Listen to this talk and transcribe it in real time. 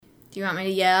Do you want me to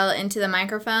yell into the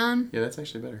microphone? Yeah, that's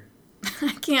actually better.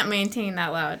 I can't maintain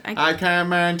that loud. I can't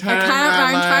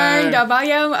maintain the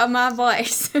volume of my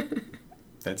voice.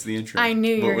 That's the intro. I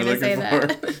knew you were going to say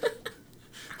that.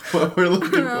 What we're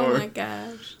looking for. Oh my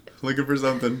gosh. Looking for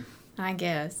something. I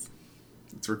guess.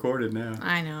 It's recorded now.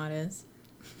 I know it is.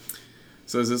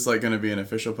 So is this like going to be an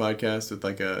official podcast with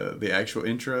like the actual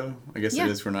intro? I guess Yeah.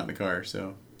 it is if we're not in the car,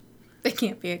 so. It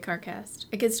can't be a car cast.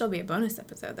 It could still be a bonus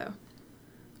episode though.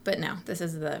 But no, this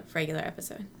is the regular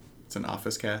episode. It's an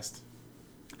office cast?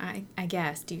 I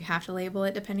guess. Do you have to label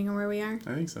it depending on where we are?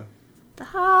 I think so.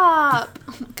 Stop!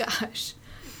 Oh my gosh.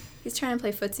 He's trying to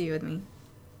play footsie with me.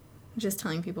 I'm just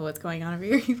telling people what's going on over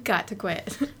here. You've got to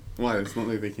quit. Why? It's not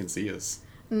like they can see us.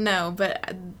 No,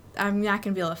 but I'm not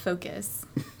going to be able to focus.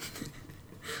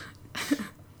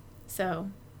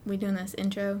 So, we doing this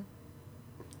intro?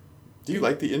 Do you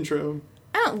like the intro?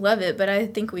 I don't love it, but I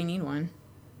think we need one.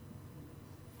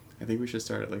 I think we should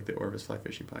start it like the Orvis Fly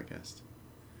Fishing Podcast.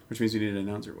 Which means we need an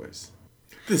announcer voice.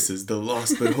 This is the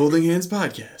Lost But Holding Hands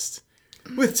Podcast.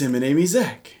 With Tim and Amy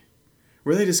Zach.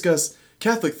 Where they discuss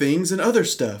Catholic things and other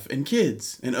stuff. And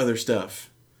kids and other stuff.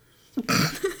 You're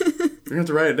going to have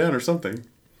to write it down or something.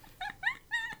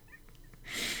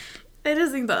 I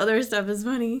just think the other stuff is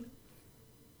funny.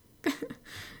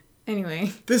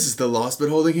 Anyway. This is the Lost But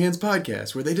Holding Hands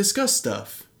Podcast. Where they discuss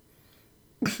stuff.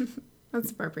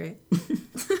 That's appropriate.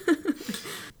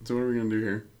 So what are we going to do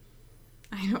here?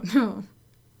 I don't know.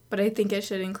 But I think it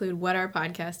should include what our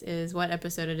podcast is, what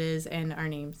episode it is, and our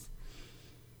names.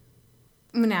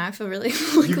 Now I feel really...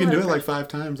 You can do it like 5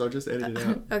 times. I'll just edit it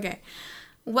out. Okay.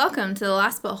 Welcome to the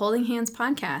Lost But Holding Hands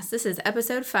podcast. This is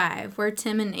episode 5. We're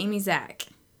Tim and Amy Zach.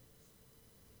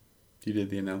 You did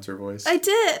the announcer voice? I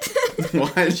did.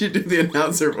 Why did you do the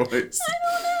announcer voice? I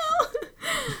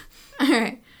don't know. All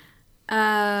right.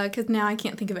 Because now I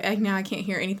can't think of it. Now I can't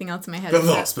hear anything else in my head. The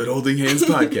Lost But Holding Hands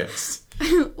Podcast.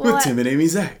 Well, with Tim and Amy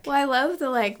Zach. Well, I love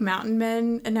the Mountain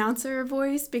Men announcer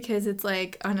voice because it's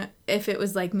if it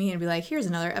was like me, it'd be like, here's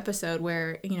another episode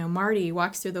where, Marty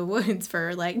walks through the woods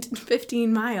for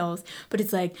 15 miles. But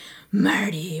it's like,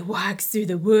 Marty walks through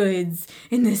the woods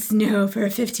in the snow for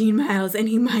 15 miles and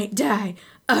he might die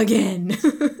again.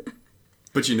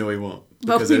 But he won't.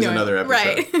 Because there's another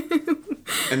episode. Right.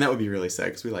 And that would be really sad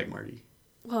because we like Marty.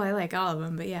 Well, I like all of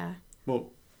them, but yeah.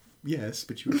 Well, yes,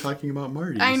 but you were talking about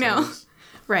Marty. I know.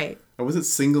 Right. I wasn't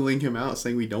singling him out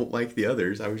saying we don't like the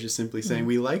others. I was just simply saying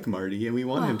we like Marty and we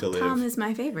want him to live. Tom is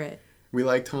my favorite. We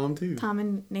like Tom too. Tom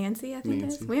and Nancy, I think it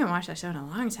is. We haven't watched that show in a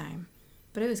long time.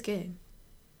 But it was good.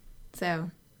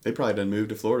 So. They probably done moved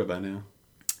to Florida by now.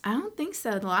 I don't think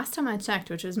so. The last time I checked,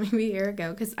 which was maybe a year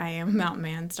ago, because I am a mountain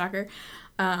man stalker,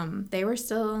 they were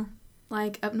still,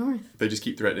 up north. They just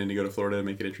keep threatening to go to Florida to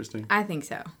make it interesting? I think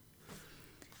so.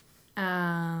 You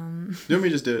want me to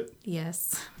just do it?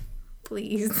 Yes.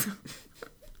 Please.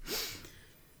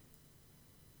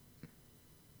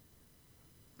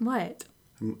 What?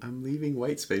 I'm leaving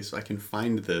white space so I can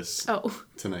find this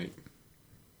tonight.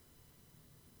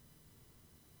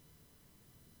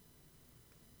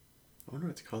 I wonder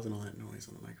what's causing all that noise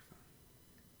on the microphone.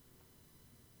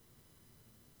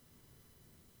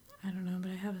 I don't know,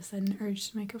 but I have a sudden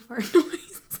urge to make a fart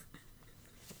noise.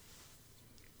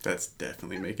 That's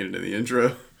definitely making it in the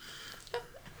intro.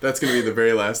 That's going to be the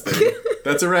very last thing.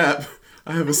 That's a wrap.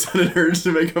 I have a sudden urge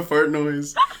to make a fart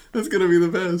noise. That's going to be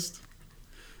the best.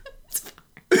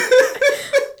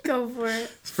 Go for it.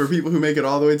 For people who make it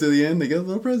all the way to the end, they get a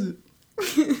little present.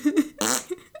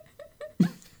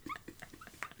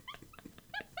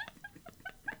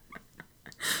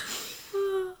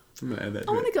 I'm going to add that.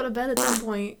 I want to go to bed at some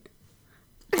point.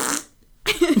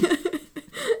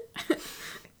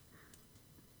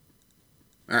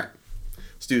 Alright.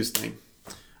 Let's do this thing.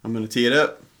 I'm going to tee it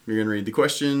up. You're going to read the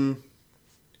question.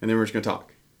 And then we're just going to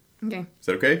talk. Okay. Is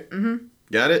that okay? Mm-hmm.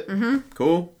 Got it? Mm-hmm.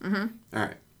 Cool? Mm-hmm.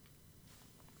 Alright.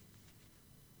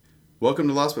 Welcome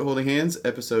to Lost But Holding Hands,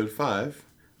 episode 5.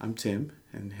 I'm Tim,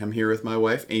 and I'm here with my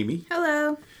wife, Amy.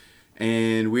 Hello.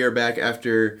 And we are back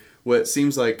after what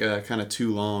seems like kind of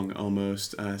too long,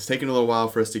 almost. It's taken a little while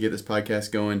for us to get this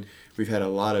podcast going. We've had a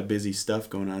lot of busy stuff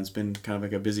going on. It's been kind of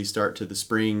like a busy start to the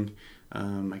spring.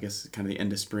 I guess kind of the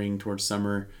end of spring towards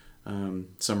summer.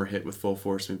 Summer hit with full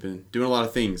force. We've been doing a lot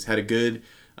of things. Had a good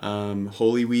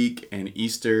Holy Week and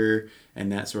Easter,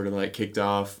 and that sort of kicked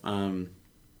off a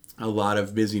lot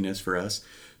of busyness for us.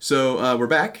 So we're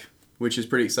back, which is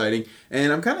pretty exciting.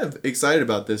 And I'm kind of excited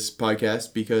about this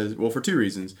podcast because, well, for 2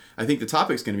 reasons. I think the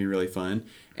topic's going to be really fun.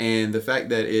 And the fact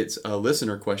that it's a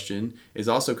listener question is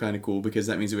also kind of cool because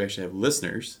that means we actually have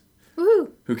listeners.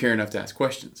 Woohoo! who care enough to ask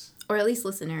questions. Or at least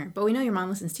listener. But we know your mom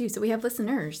listens too, so we have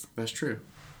listeners. That's true.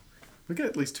 We get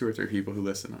at least 2 or 3 people who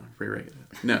listen on pretty regular.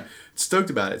 No, stoked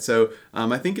about it. So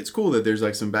I think it's cool that there's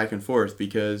like some back and forth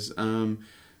because,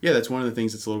 yeah, that's one of the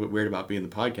things that's a little bit weird about being the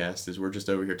podcast is we're just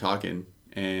over here talking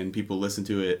and people listen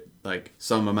to it like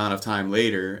some amount of time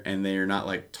later and they're not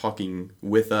like talking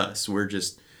with us. We're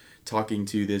just talking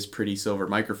to this pretty silver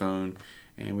microphone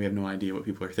and we have no idea what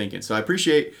people are thinking. So I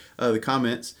appreciate the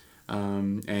comments.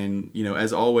 And, you know,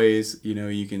 as always, you know,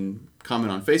 you can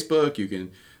comment on Facebook. You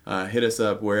can hit us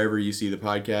up wherever you see the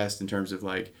podcast in terms of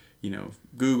like, you know,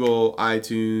 Google,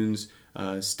 iTunes,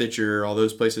 Stitcher, all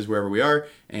those places wherever we are.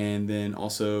 And then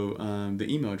also the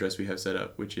email address we have set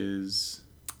up, which is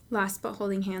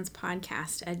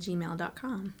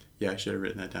lostbutholdinghandspodcast@gmail.com. Yeah, I should have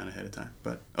written that down ahead of time.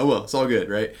 But, oh well, it's all good,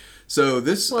 right? So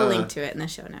this... We'll link to it in the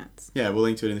show notes. Yeah, we'll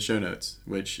link to it in the show notes,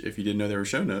 which if you didn't know there were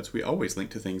show notes, we always link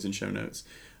to things in show notes.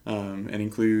 And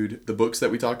include the books that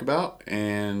we talk about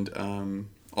and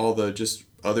all the just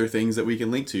other things that we can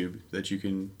link to that you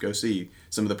can go see.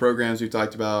 Some of the programs we've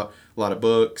talked about, a lot of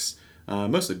books,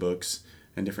 mostly books,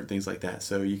 and different things like that.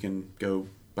 So you can go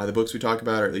buy the books we talk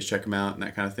about or at least check them out and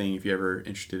that kind of thing if you're ever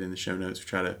interested in the show notes. We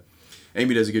try to...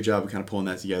 Amy does a good job of kind of pulling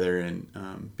that together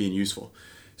and being useful.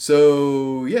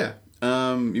 So, yeah.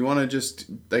 You want to just...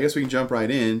 I guess we can jump right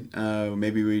in.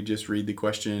 Maybe we just read the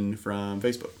question from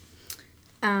Facebook.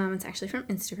 It's actually from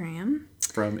Instagram.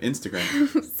 From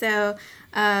Instagram. So,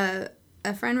 a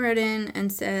friend wrote in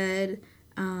and said,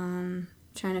 trying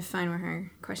to find where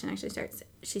her question actually starts.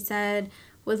 She said,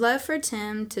 would love for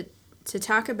Tim to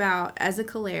talk about, as a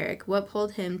choleric, what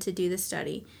pulled him to do the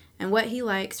study and what he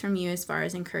likes from you as far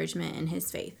as encouragement in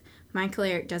his faith. My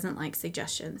choleric doesn't like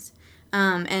suggestions.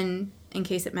 And in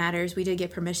case it matters, we did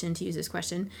get permission to use this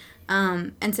question.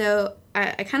 And so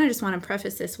I kind of just want to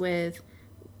preface this with,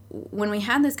 when we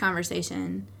had this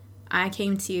conversation, I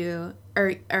came to you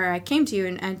and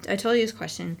I told you this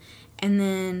question, and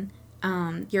then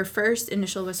your first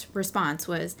initial response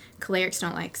was, cholerics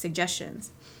don't like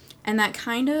suggestions. And that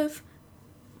kind of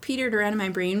petered around in my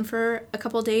brain for a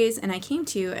couple days, and I came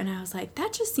to you and I was like,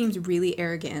 that just seems really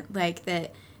arrogant, like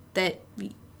that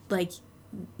like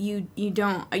you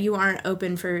aren't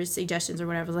open for suggestions or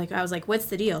whatever. I was like, what's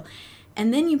the deal?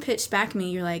 And then you pitched back to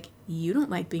me, you're like, you don't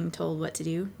like being told what to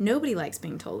do. Nobody likes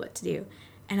being told what to do.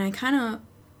 And I kind of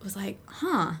was like,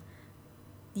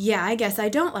 yeah, I guess I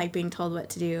don't like being told what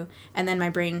to do. And then my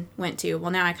brain went to, well,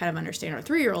 now I kind of understand our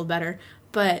 3-year-old better.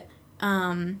 But,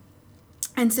 and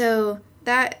so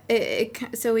that,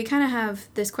 so we kind of have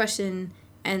this question,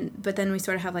 but then we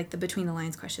sort of have like the between the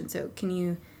lines question. So can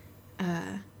you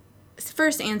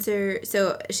first answer,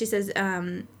 so she says,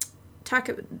 talk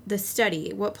the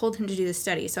study, what pulled him to do the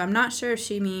study. So I'm not sure if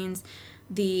she means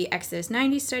the Exodus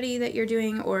 90 study that you're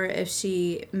doing, or if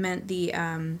she meant the,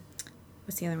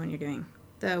 what's the other one you're doing?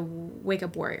 The Wake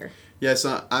Up Warrior. Yes,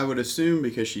 I would assume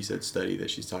because she said study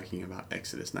that she's talking about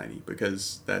Exodus 90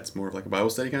 because that's more of like a Bible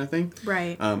study kind of thing.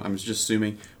 Right. I'm just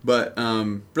assuming. But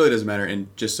really doesn't matter. And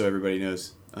just so everybody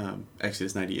knows,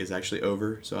 Exodus 90 is actually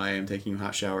over. So I am taking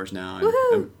hot showers now.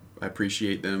 And I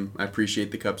appreciate them. I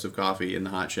appreciate the cups of coffee and the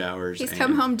hot showers. He's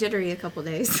come home jittery a couple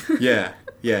days. Yeah.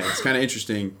 It's kind of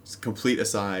interesting. It's a complete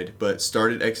aside. But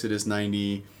started Exodus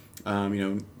 90,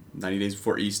 90 days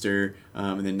before Easter,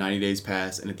 and then 90 days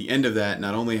passed. And at the end of that,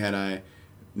 not only had I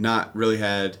not really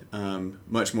had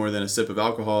much more than a sip of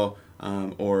alcohol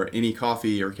or any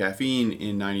coffee or caffeine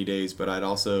in 90 days, but I'd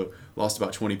also lost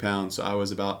about 20 pounds. So I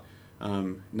was about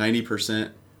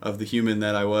 90% of the human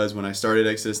that I was when I started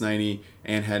Exodus 90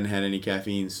 and hadn't had any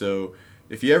caffeine. So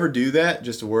if you ever do that,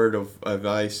 just a word of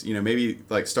advice, maybe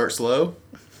like start slow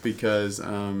because,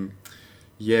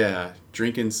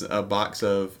 drinking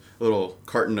a little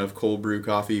carton of cold brew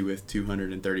coffee with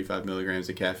 235 milligrams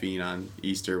of caffeine on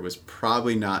Easter was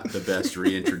probably not the best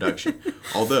reintroduction.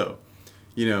 Although,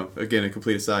 again, a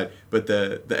complete aside, but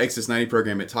the Exodus 90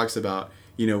 program, it talks about,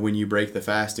 when you break the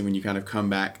fast and when you kind of come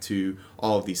back to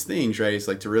all of these things, right? It's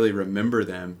like to really remember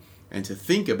them and to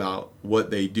think about what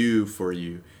they do for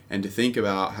you and to think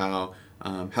about how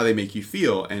they make you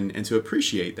feel and to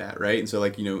appreciate that, right? And so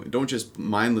don't just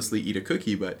mindlessly eat a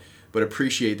cookie, but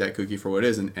appreciate that cookie for what it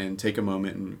is and take a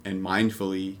moment and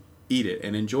mindfully eat it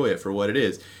and enjoy it for what it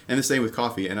is. And the same with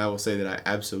coffee. And I will say that I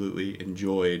absolutely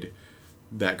enjoyed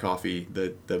that coffee.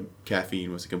 The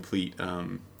caffeine was a complete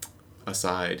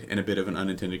aside and a bit of an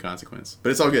unintended consequence.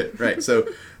 But it's all good, right? So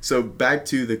back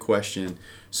to the question.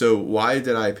 So why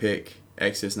did I pick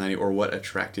Exodus 90 or what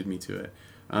attracted me to it?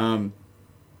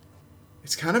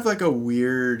 It's kind of like a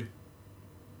weird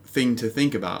thing to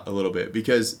think about a little bit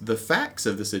because the facts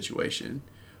of the situation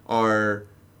are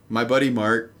my buddy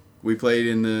Mark, we played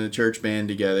in the church band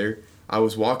together. I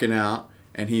was walking out,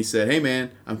 and he said, "Hey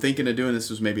man, I'm thinking of doing this."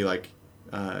 Was maybe like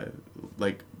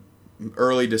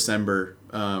early December,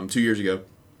 2 years ago.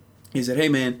 He said, "Hey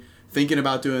man, thinking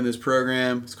about doing this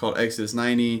program. It's called Exodus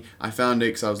 90. I found it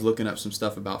because I was looking up some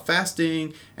stuff about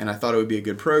fasting, and I thought it would be a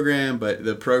good program, but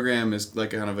the program is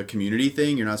like kind of a community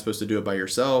thing. You're not supposed to do it by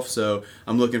yourself, so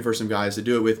I'm looking for some guys to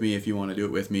do it with me. If you want to do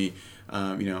it with me,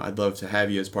 I'd love to have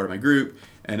you as part of my group.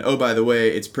 And oh, by the way,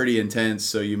 it's pretty intense,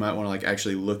 so you might want to like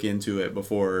actually look into it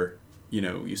before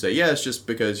you say yes, just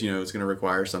because it's going to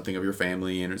require something of your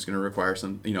family, and it's going to require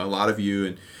some a lot of you,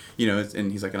 and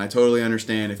and he's like, and I totally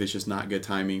understand if it's just not good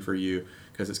timing for you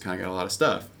because it's kind of got a lot of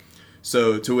stuff."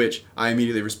 So to which I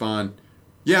immediately respond,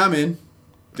 "Yeah, I'm in."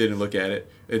 Didn't look at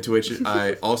it, and to which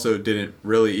I also didn't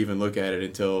really even look at it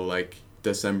until like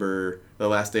December, the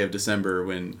last day of December,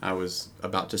 when I was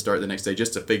about to start the next day,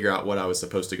 just to figure out what I was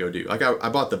supposed to go do. Like I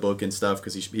bought the book and stuff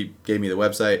because he gave me the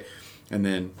website. And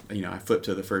then, I flipped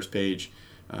to the first page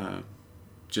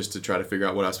just to try to figure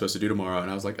out what I was supposed to do tomorrow.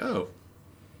 And I was like, oh,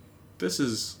 this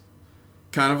is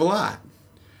kind of a lot.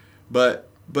 But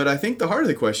I think the heart of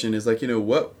the question is like,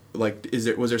 what, like,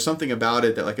 was there something about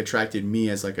it that like attracted me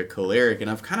as like a choleric? And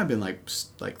I've kind of been like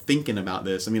thinking about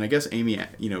this. I mean, I guess Amy,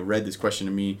 read this question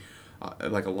to me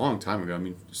like a long time ago. I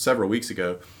mean, several weeks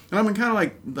ago. And I've been kind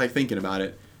of like thinking about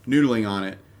it, noodling on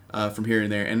it from here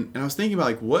and there. And I was thinking about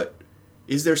like, what,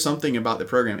 is there something about the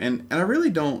program? And I really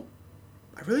don't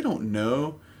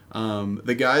know.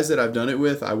 The guys that I've done it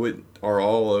with, are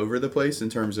all over the place in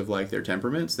terms of like their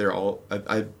temperaments. They're all,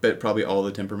 I bet probably all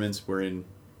the temperaments were in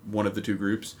one of the two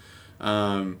groups.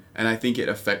 And I think it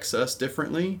affects us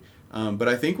differently. But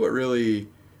I think what really,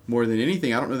 more than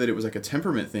anything, I don't know that it was like a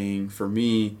temperament thing for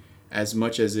me as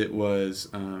much as it was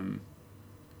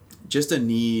just a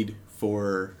need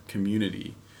for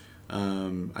community.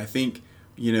 I think,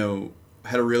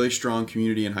 had a really strong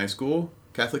community in high school,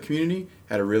 Catholic community,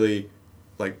 had a really,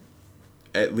 like,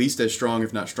 at least as strong,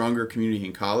 if not stronger, community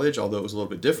in college, although it was a little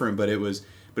bit different, but it was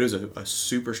a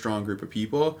super strong group of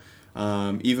people.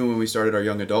 Even when we started our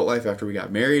young adult life after we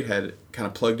got married, had kind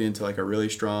of plugged into like a really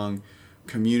strong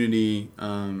community,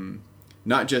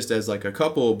 not just as like a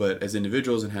couple, but as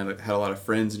individuals, and had a lot of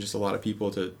friends and just a lot of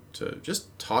people to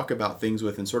just talk about things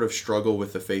with and sort of struggle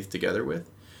with the faith together with.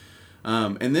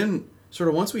 And then sort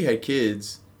of once we had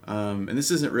kids, and this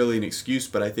isn't really an excuse,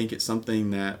 but I think it's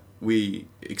something that we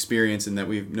experience and that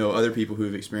we know other people who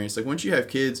have experienced. Like once you have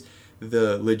kids,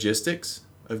 the logistics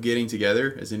of getting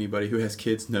together, as anybody who has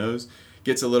kids knows,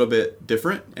 gets a little bit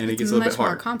different, and it gets a little bit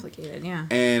hard. Much more complicated, yeah.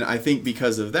 And I think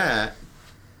because of that,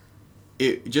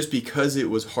 because it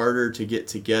was harder to get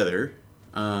together,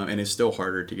 and it's still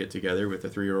harder to get together with a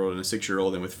 3-year-old and a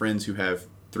 6-year-old, and with friends who have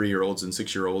 3-year-olds and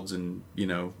 6-year-olds and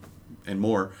and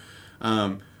more.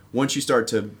 Once you start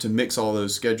to mix all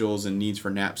those schedules and needs for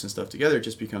naps and stuff together, it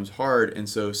just becomes hard, and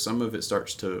so some of it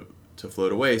starts to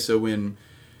float away. So when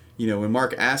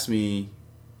Mark asked me,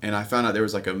 and I found out there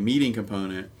was like a meeting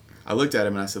component, I looked at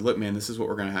him and I said, "Look, man, this is what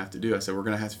we're going to have to do." I said, "We're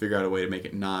going to have to figure out a way to make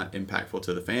it not impactful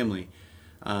to the family."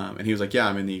 And he was like, "Yeah,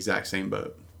 I'm in the exact same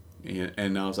boat."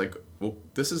 And I was like, "Well,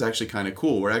 this is actually kind of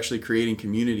cool. We're actually creating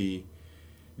community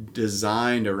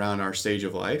designed around our stage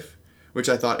of life," which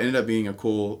I thought ended up being a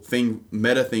cool thing,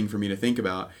 meta thing for me to think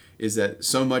about, is that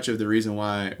so much of the reason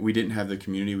why we didn't have the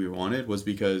community we wanted was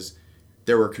because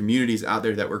there were communities out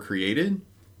there that were created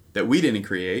that we didn't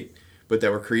create, but that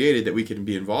were created that we could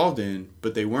be involved in,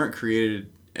 but they weren't created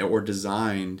or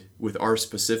designed with our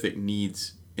specific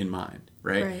needs in mind,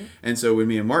 right? And so when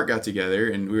me and Mark got together,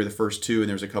 and we were the first two, and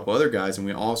there was a couple other guys, and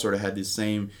we all sort of had this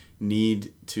same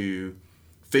need to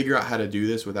figure out how to do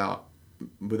this without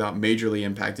majorly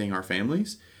impacting our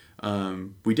families,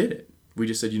 we did it. We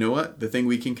just said, you know what? The thing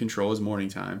we can control is morning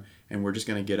time, and we're just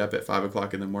going to get up at 5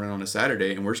 o'clock in the morning on a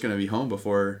Saturday, and we're just going to be home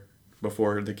before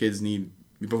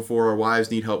our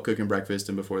wives need help cooking breakfast,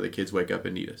 and before the kids wake up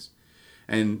and need us.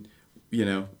 And,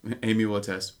 Amy will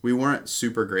attest, we weren't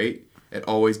super great at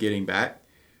always getting back,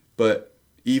 but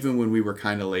even when we were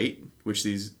kind of late, which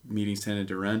these meetings tended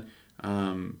to run,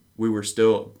 we were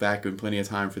still back in plenty of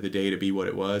time for the day to be what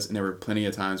it was. And there were plenty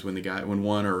of times when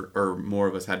one or more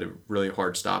of us had to really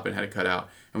hard stop and had to cut out,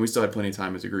 and we still had plenty of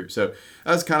time as a group. So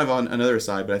that was kind of on another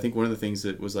side, but I think one of the things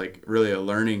that was like really a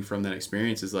learning from that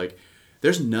experience is like,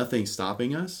 there's nothing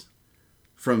stopping us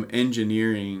from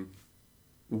engineering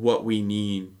what we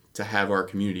need to have our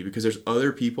community, because there's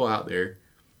other people out there,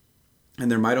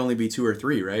 and there might only be 2 or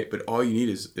 3, right? But all you need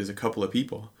is a couple of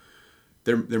people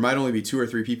there might only be 2 or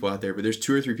 3 people out there, but there's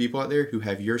 2 or 3 people out there who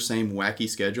have your same wacky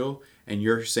schedule and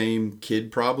your same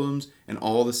kid problems and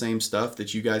all the same stuff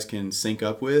that you guys can sync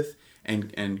up with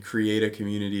and create a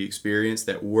community experience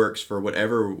that works for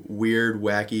whatever weird,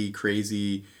 wacky,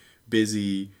 crazy,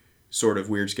 busy sort of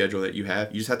weird schedule that you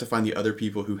have. You just have to find the other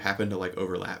people who happen to like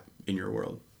overlap in your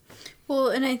world. Well,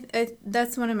 and I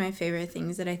that's one of my favorite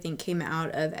things that I think came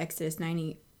out of Exodus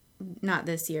 90, not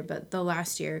this year, but the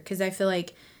last year, because I feel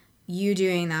like you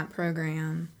doing that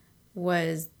program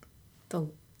was the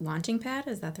launching pad.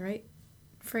 Is that the right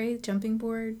phrase? Jumping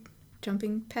board,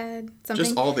 jumping pad, something.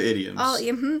 Just all the idioms.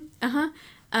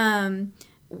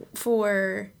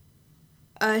 For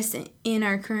us in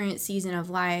our current season of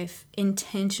life,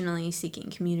 intentionally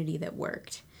seeking community that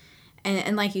worked.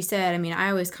 And like you said, I mean,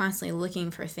 I was constantly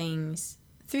looking for things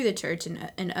through the church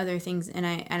and other things, and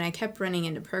I kept running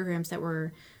into programs that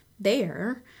were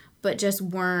there, but just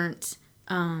weren't,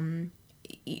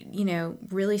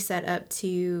 really set up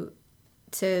to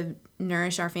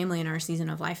nourish our family in our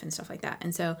season of life and stuff like that.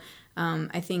 And so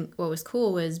I think what was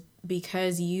cool was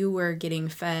because you were getting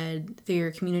fed through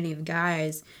your community of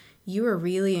guys, you were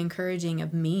really encouraging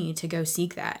of me to go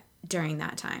seek that during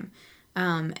that time.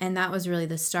 And that was really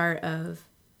the start of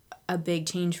a big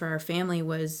change for our family.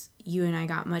 Was you and I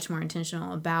got much more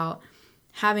intentional about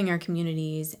having our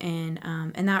communities, and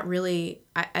that really,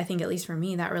 I think at least for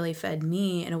me, that really fed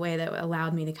me in a way that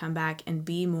allowed me to come back and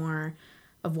be more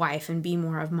of wife and be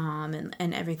more of mom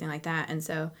and everything like that. And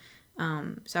so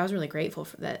I was really grateful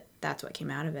for that. That's what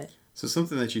came out of it. So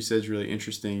something that you said is really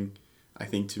interesting, I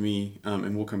think, to me,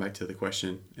 and we'll come back to the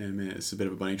question in a minute. It's a bit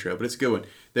of a bunny trail, but it's a good one.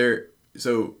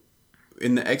 So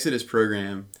in the Exodus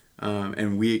program,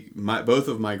 and both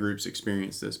of my groups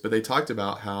experienced this, but they talked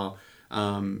about how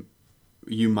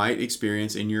you might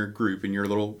experience in your group, in your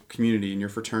little community, in your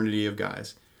fraternity of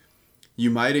guys,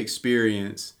 you might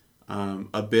experience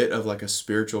a bit of like a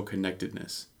spiritual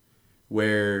connectedness,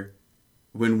 where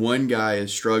when one guy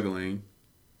is struggling,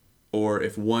 or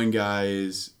if one guy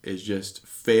is just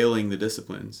failing the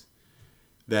disciplines,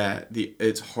 that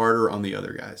it's harder on the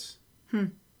other guys.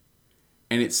 And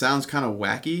it sounds kind of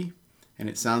wacky, and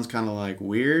it sounds kind of like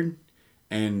weird,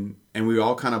 and we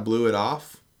all kind of blew it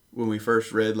off when we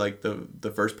first read like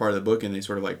the first part of the book, and they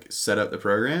sort of like set up the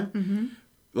program. Mm-hmm.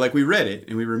 Like we read it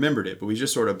and we remembered it, but we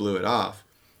just sort of blew it off.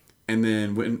 And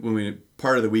then when we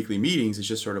part of the weekly meetings, it's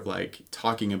just sort of like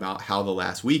talking about how the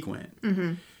last week went.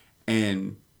 Mm-hmm.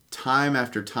 And time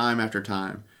after time after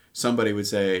time, somebody would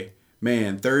say,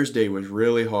 "Man, Thursday was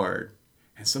really hard,"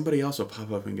 and somebody else will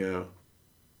pop up and go,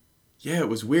 "Yeah, it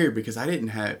was weird because I didn't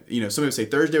have," somebody would say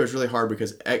Thursday was really hard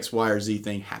because X, Y, or Z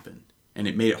thing happened and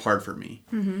it made it hard for me.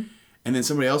 Mm-hmm. And then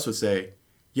somebody else would say,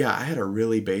 "Yeah, I had a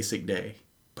really basic day,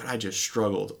 but I just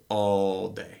struggled all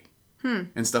day."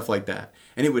 And stuff like that.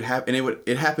 And it would happen, and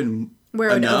it happened where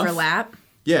it would overlap.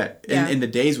 Yeah, and the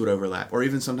days would overlap, or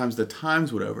even sometimes the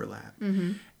times would overlap.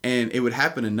 Mm-hmm. And it would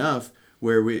happen enough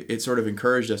where it sort of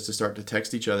encouraged us to start to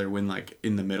text each other when like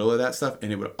in the middle of that stuff,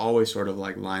 and it would always sort of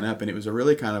like line up, and it was a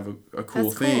really kind of a cool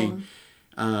thing.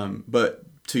 But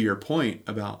to your point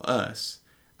about us,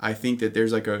 I think that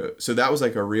there's so that was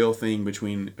like a real thing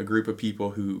between a group of people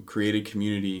who created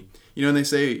community, and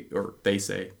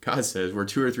God says, "Where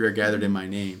 2 or 3 are gathered in my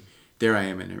name, there I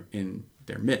am in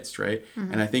their midst," right?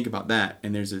 Mm-hmm. And I think about that,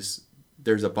 and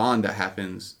there's a bond that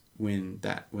happens when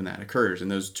that occurs,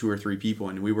 and those 2 or 3 people,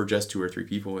 and we were just 2 or 3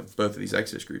 people with both of these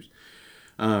Exodus groups,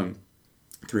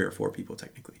 3 or 4 people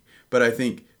technically. But I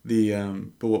think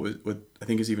but what I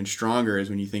think is even stronger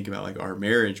is when you think about like our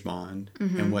marriage bond.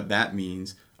 Mm-hmm. And what that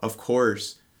means. Of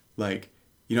course, like,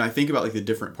 I think about like the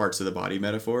different parts of the body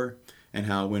metaphor, and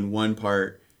how when one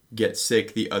part gets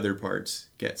sick, the other parts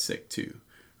get sick too,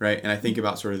 right? And I think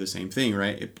about sort of the same thing,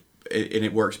 right?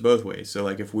 It works both ways. So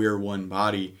like if we're one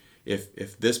body,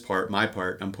 if this part, my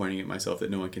part, I'm pointing at myself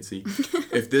that no one can see.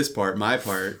 If this part, my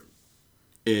part,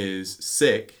 is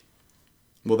sick,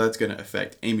 well, that's going to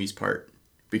affect Amy's part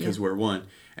because we're one.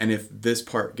 And if this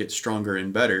part gets stronger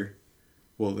and better,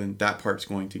 well, then that part's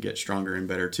going to get stronger and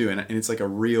better too. And it's like a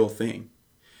real thing.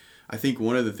 I think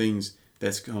one of the things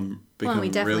that's become we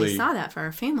definitely really saw that for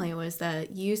our family was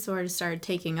that you sort of started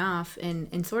taking off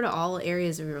in sort of all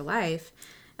areas of your life,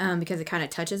 because it kind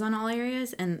of touches on all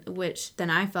areas, and which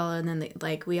then I followed, and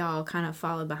then we all kind of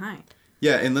followed behind.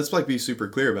 Yeah, and let's be super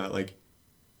clear about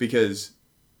because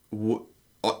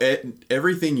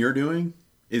everything you're doing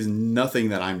is nothing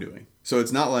that I'm doing. So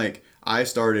it's not like I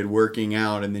started working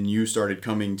out and then you started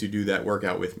coming to do that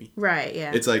workout with me. Right,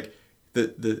 yeah. It's like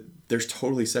there's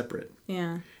totally separate.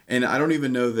 Yeah. And I don't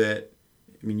even know that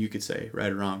I mean, you could say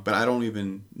right or wrong, but I don't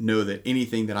even know that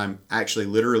anything that I'm actually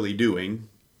literally doing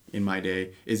in my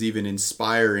day is even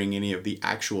inspiring any of the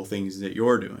actual things that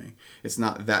you're doing. It's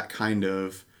not that kind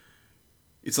of,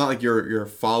 it's not like you're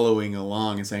following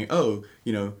along and saying, oh,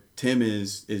 you know, Tim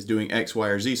is doing X, Y,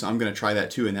 or Z, so I'm going to try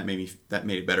that too, and that made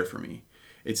it better for me.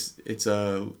 It's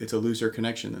a looser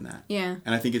connection than that. Yeah.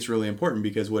 And I think it's really important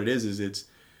because what it is it's...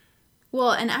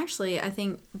 Well, and actually, I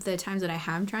think the times that I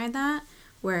have tried that,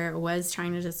 where it was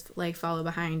trying to just, like, follow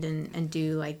behind and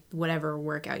do, like, whatever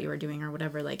workout you were doing or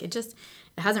whatever, like, it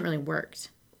hasn't really worked.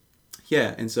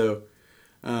 Yeah, and so,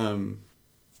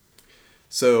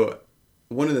 so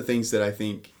one of the things that I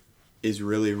think is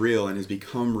really real and has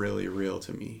become really real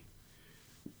to me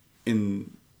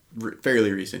in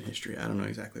fairly recent history, I don't know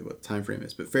exactly what the time frame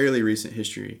is, but fairly recent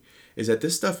history, is that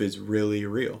this stuff is really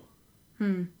real.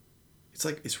 It's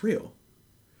like, it's real.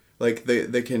 Like,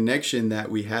 the connection that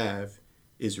we have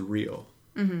is real.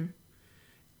 Mm-hmm.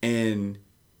 And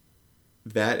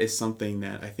that is something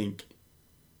that I think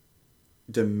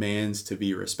demands to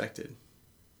be respected.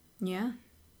 Yeah.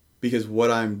 Because what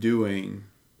I'm doing,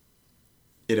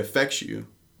 it affects you,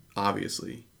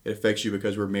 obviously. It affects you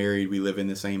because we're married, we live in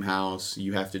the same house,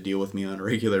 you have to deal with me on a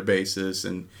regular basis,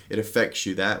 and it affects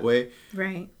you that way.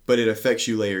 Right. But it affects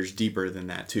you layers deeper than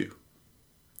that too.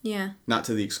 Yeah. Not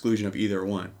to the exclusion of either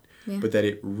one, Yeah. but that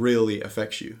it really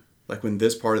affects you. Like when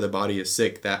this part of the body is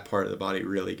sick, that part of the body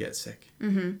really gets sick.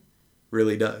 Mm-hmm.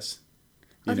 Really does.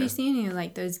 Well, have you seen any,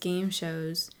 like, those game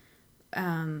shows?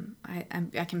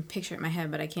 I can picture it in my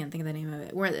head, but I can't think of the name of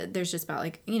it. Where there's just about,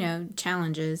 like, you know,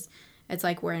 challenges. It's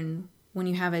like when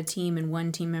you have a team and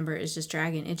one team member is just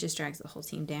dragging, it just drags the whole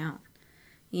team down.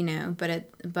 You know, but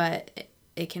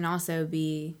it can also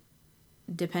be,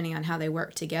 depending on how they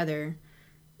work together,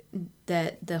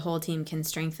 that the whole team can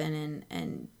strengthen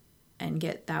and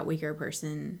get that weaker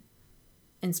person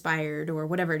inspired or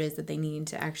whatever it is that they need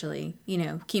to actually, you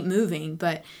know, keep moving.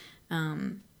 But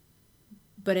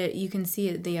you can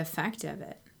see the effect of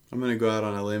it. I'm going to go out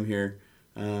on a limb here,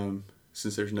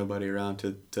 since there's nobody around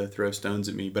to throw stones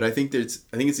at me. But I think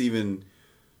it's even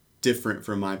different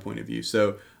from my point of view.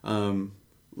 So,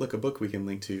 look, a book we can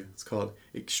link to. It's called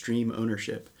Extreme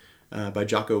Ownership by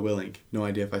Jocko Willink. No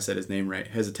idea if I said his name right.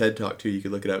 Has a TED Talk too. You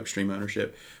could look it up, Extreme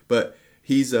Ownership. But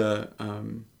he's I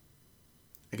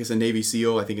guess a Navy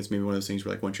SEAL. I think it's maybe one of those things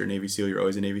where, like, once you're a Navy SEAL, you're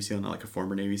always a Navy SEAL, not like a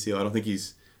former Navy SEAL. I don't think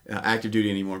he's active duty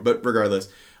anymore. But regardless,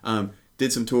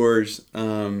 did some tours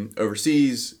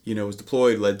overseas, you know, was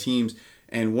deployed, led teams.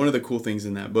 And one of the cool things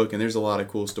in that book, and there's a lot of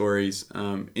cool stories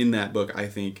in that book, I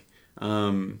think,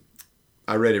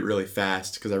 I read it really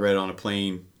fast because I read it on a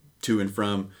plane to and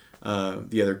from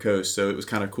the other coast. So it was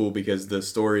kind of cool because the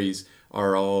stories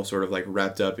are all sort of like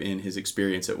wrapped up in his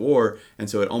experience at war. And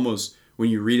so it almost, when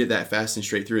you read it that fast and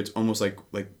straight through, it's almost like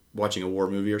watching a war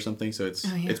movie or something. So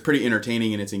it's pretty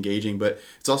entertaining and it's engaging, but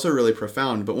it's also really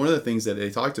profound. But one of the things that they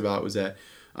talked about was that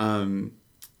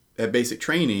at basic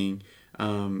training,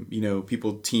 you know,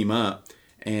 people team up,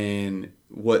 and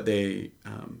what they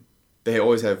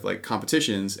always have, like,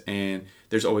 competitions, and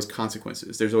there's always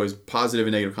consequences. There's always positive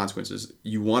and negative consequences.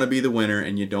 You want to be the winner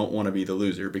and you don't want to be the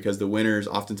loser, because the winners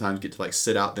oftentimes get to, like,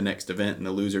 sit out the next event, and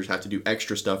the losers have to do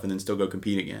extra stuff and then still go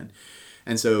compete again.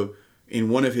 And so in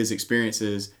one of his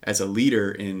experiences as a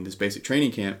leader in this basic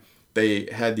training camp, they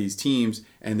had these teams,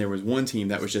 and there was one team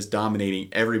that was just dominating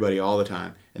everybody all the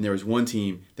time. And there was one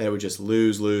team that would just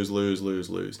lose.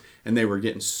 And they were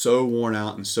getting so worn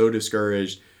out and so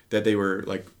discouraged that they were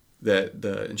like, that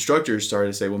the instructors started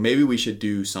to say, well, maybe we should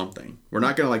do something. We're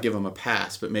not going to, like, give them a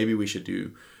pass, but maybe we should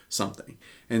do something.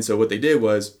 And so what they did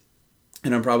was,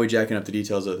 and I'm probably jacking up the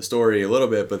details of the story a little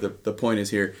bit, but the point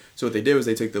is here. So what they did was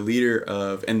they took the leader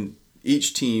of, and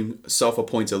each team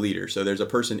self-appoints a leader. So there's a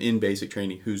person in basic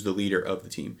training who's the leader of the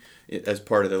team. As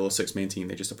part of the little 6-man team,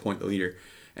 they just appoint the leader.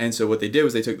 And so what they did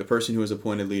was they took the person who was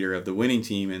appointed leader of the winning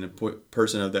team and the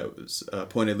person that was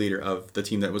appointed leader of the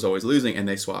team that was always losing, and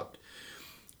they swapped.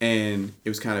 And it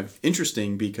was kind of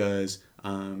interesting because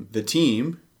the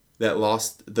team that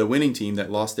lost, the winning team that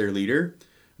lost their leader,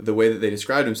 the way that they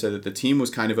described him said that the team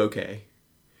was kind of okay.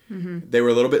 Mm-hmm. They were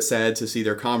a little bit sad to see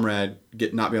their comrade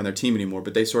not be on their team anymore,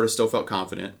 but they sort of still felt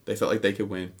confident. They felt like they could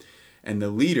win. And the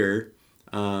leader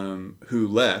who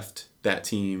left that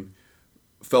team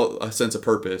felt a sense of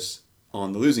purpose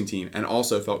on the losing team, and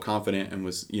also felt confident and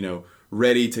was, you know,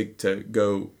 ready to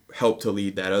go help to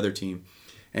lead that other team.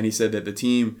 And he said that the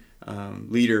team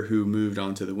leader who moved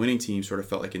on to the winning team sort of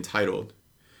felt like entitled.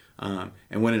 And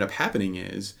what ended up happening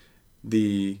is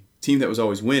the team that was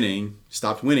always winning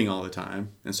stopped winning all the time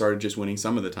and started just winning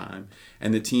some of the time.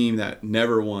 And the team that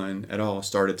never won at all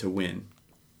started to win.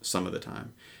 some of the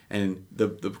time. And the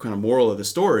kind of moral of the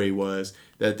story was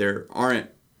that there aren't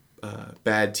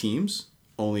bad teams,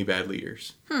 only bad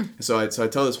leaders. So I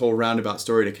tell this whole roundabout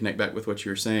story to connect back with what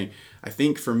you were saying. I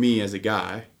think for me as a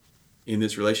guy in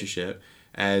this relationship,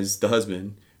 as the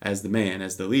husband, as the man,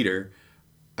 as the leader,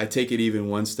 I take it even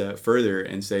one step further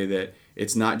and say that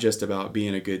it's not just about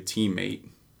being a good teammate.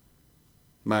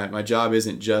 My job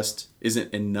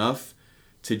isn't enough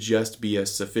to just be a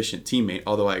sufficient teammate,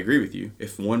 although I agree with you.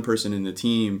 If one person in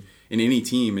any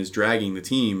team is dragging the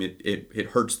team, it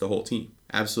hurts the whole team.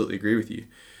 Absolutely agree with you.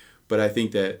 But I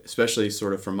think that, especially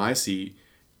sort of from my seat,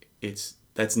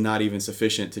 that's not even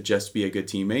sufficient to just be a good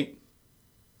teammate.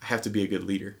 I have to be a good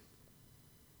leader.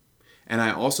 And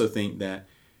I also think that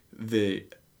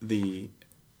the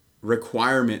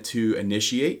requirement to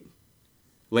initiate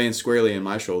lands squarely on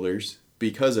my shoulders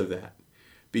because of that.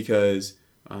 Because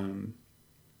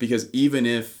even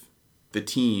if the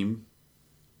team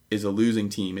is a losing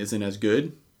team, isn't as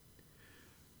good,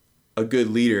 a good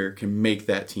leader can make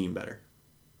that team better.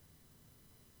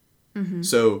 Mm-hmm.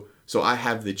 So I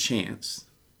have the chance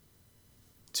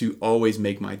to always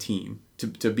make my team,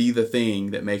 to be the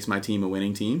thing that makes my team a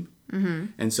winning team. Mm-hmm.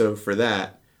 And so for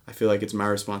that, I feel like it's my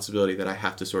responsibility that I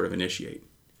have to sort of initiate.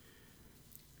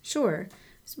 Sure.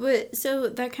 But so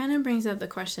that kind of brings up the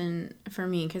question for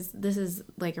me, because this is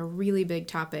like a really big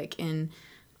topic in,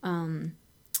 I don't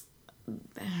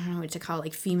know what to call it,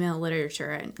 like female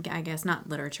literature, I guess, not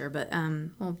literature, but,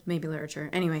 well, maybe literature.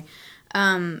 Anyway,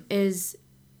 is,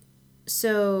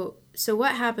 so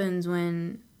what happens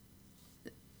when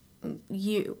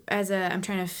you, I'm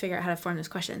trying to figure out how to form this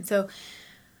question. So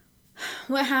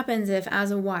what happens if,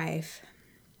 as a wife,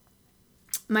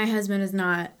 my husband is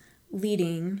not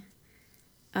leading,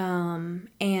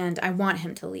 and I want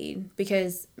him to lead?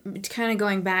 Because kind of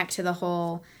going back to the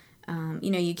whole,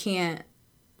 you can't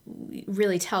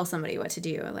really tell somebody what to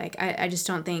do. Like, I just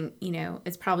don't think,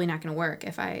 it's probably not going to work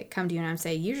if I come to you and I'm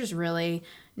saying, you're just really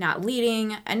not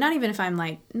leading. And not even if I'm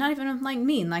like, not even like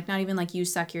mean, like not even like you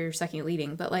suck, you're sucking at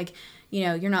leading, but like,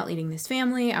 you're not leading this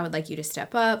family. I would like you to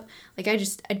step up. Like,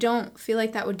 I don't feel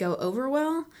like that would go over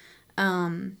well.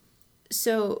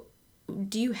 So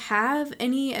do you have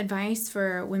any advice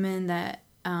for women that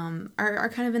are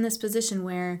kind of in this position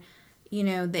where,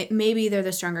 maybe they're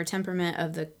the stronger temperament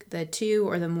of the two,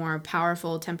 or the more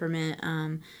powerful temperament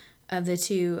of the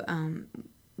two?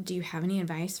 Do you have any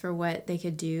advice for what they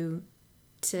could do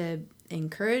to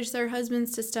encourage their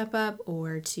husbands to step up,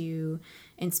 or to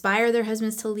inspire their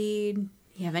husbands to lead?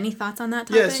 You have any thoughts on that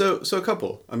topic? Yeah, so a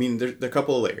couple. I mean, there's a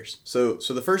couple of layers. So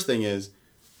the first thing is,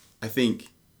 I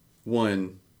think,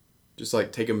 one, just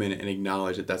like take a minute and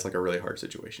acknowledge that that's like a really hard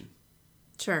situation.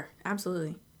 Sure,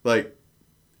 absolutely. Like,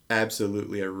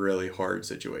 absolutely a really hard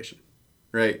situation,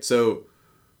 right? So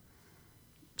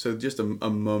just a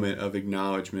moment of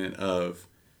acknowledgement of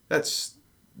that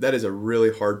is a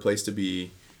really hard place to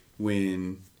be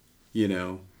when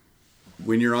you're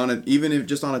on even if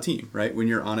just on a team, right? When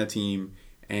you're on a team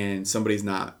and somebody's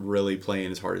not really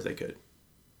playing as hard as they could,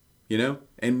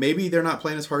 and maybe they're not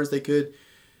playing as hard as they could,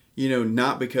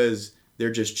 not because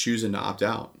they're just choosing to opt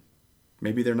out.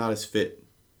 Maybe they're not as fit.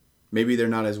 Maybe they're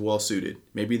not as well suited.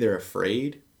 Maybe they're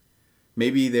afraid.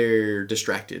 Maybe they're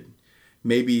distracted.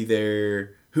 Maybe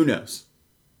who knows,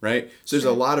 right? So there's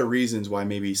a lot of reasons why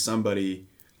maybe somebody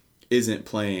isn't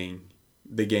playing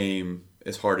the game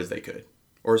as hard as they could,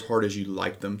 or as hard as you'd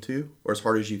like them to, or as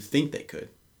hard as you think they could,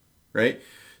 right?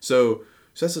 So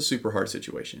that's a super hard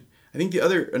situation. I think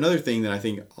another thing that I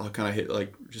think I'll kind of hit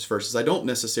like just first is I don't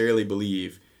necessarily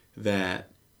believe that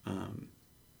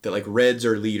that like reds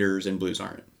are leaders and blues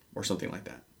aren't, or something like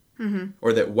that. Mm-hmm.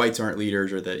 Or that whites aren't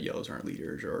leaders, or that yellows aren't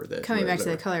leaders, or that coming back to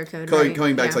the color code, right?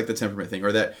 Coming back to like the temperament thing,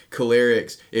 or that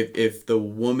cholerics. If the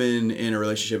woman in a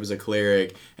relationship is a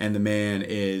choleric and the man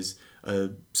is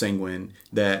a sanguine,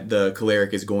 that the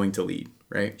choleric is going to lead,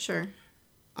 right? Sure.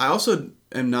 I also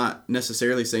am not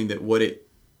necessarily saying that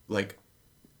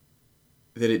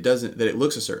that it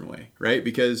looks a certain way, right?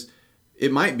 Because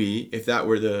it might be, if that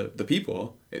were the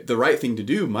people, the right thing to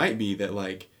do might be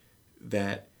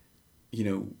that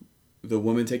the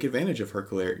woman take advantage of her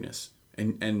cholericness.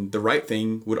 And the right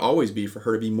thing would always be for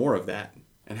her to be more of that,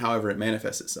 and however it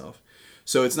manifests itself.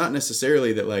 So it's not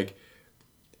necessarily that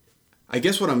I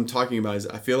guess what I'm talking about is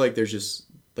I feel like there's just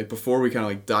before we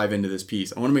kind of dive into this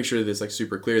piece, I want to make sure that it's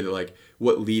super clear that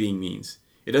what leading means.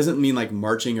 It doesn't mean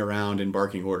marching around and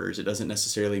barking orders. It doesn't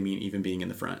necessarily mean even being in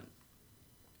the front.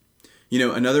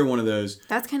 Another one of those.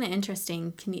 That's kind of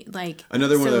interesting. Can you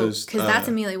another one of those? Because that's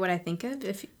immediately what I think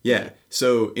of. Yeah.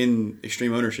 So in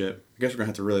Extreme Ownership, I guess we're gonna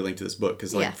have to really link to this book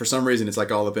because for some reason it's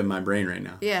like all up in my brain right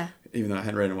now. Yeah. Even though I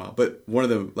hadn't read it in a while, but one of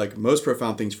the most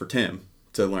profound things for Tim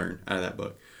to learn out of that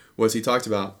book was he talked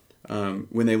about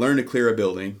when they learn to clear a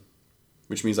building,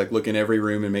 which means look in every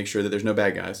room and make sure that there's no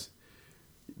bad guys.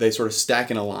 They sort of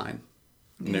stack in a line.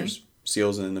 Okay. And there's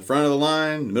SEALs in the front of the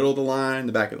line, the middle of the line,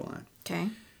 the back of the line. Okay.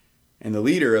 And the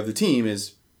leader of the team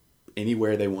is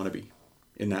anywhere they want to be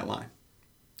in that line.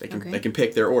 They can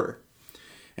pick their order.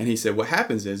 And he said what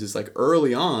happens is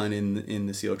early on in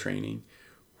the SEAL training,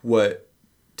 what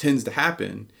tends to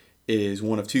happen is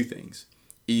one of two things.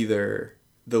 Either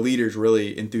the leader's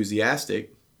really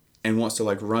enthusiastic and wants to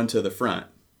run to the front,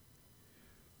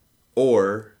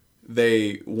 or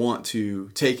they want to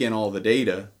take in all the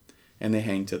data and they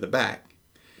hang to the back.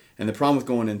 And the problem with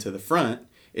going into the front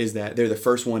is that they're the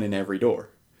first one in every door,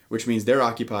 which means they're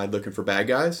occupied looking for bad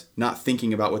guys, not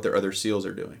thinking about what their other SEALs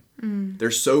are doing. Mm.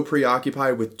 They're so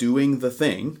preoccupied with doing the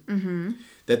thing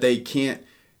that they can't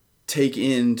take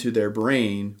into their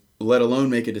brain, let alone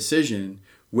make a decision,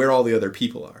 where all the other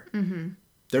people are. Mm-hmm.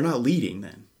 They're not leading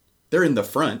then. They're in the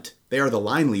front. They are the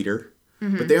line leader,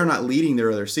 but they are not leading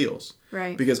their other SEALs.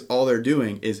 Right. Because all they're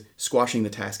doing is squashing the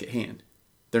task at hand.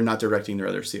 They're not directing their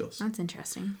other SEALs. That's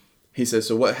interesting. He says,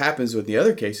 so what happens with the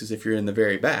other cases if you're in the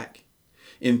very back?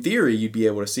 In theory, you'd be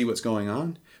able to see what's going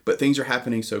on, but things are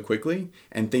happening so quickly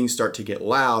and things start to get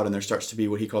loud and there starts to be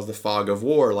what he calls the fog of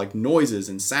war, like noises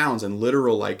and sounds and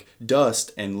literal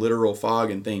dust and literal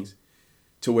fog and things,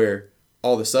 to where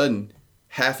all of a sudden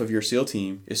half of your SEAL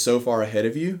team is so far ahead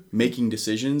of you making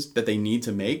decisions that they need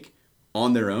to make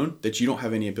on their own that you don't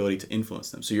have any ability to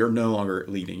influence them. So you're no longer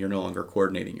leading, you're no longer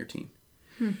coordinating your team.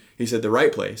 He said the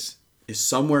right place is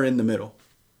somewhere in the middle,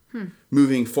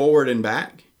 moving forward and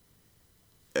back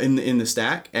in the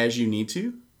stack as you need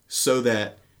to, so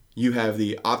that you have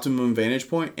the optimum vantage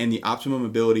point and the optimum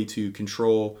ability to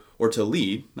control or to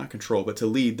lead, not control, but to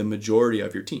lead the majority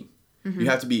of your team. You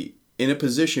have to be in a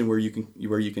position where you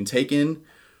can take in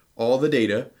all the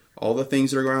data, all the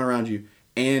things that are going on around you,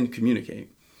 and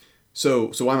communicate.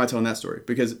 So why am I telling that story?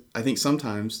 Because I think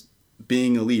sometimes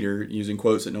being a leader, using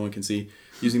quotes that no one can see,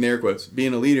 using their quotes,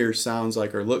 being a leader sounds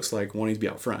like or looks like wanting to be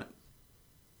out front.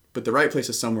 But the right place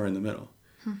is somewhere in the middle.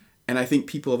 And I think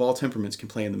people of all temperaments can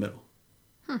play in the middle.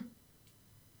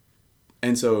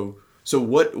 And so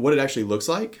what it actually looks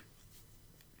like,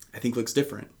 I think looks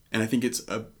different. And I think it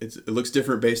looks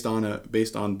different based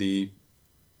on the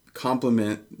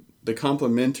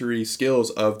complementary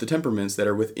skills of the temperaments that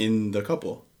are within the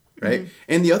couple, right?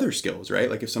 And the other skills,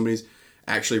 right? Like if somebody's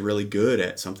actually really good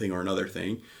at something or another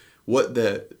thing, what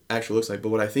that actually looks like. But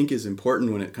what I think is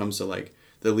important when it comes to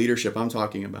the leadership I'm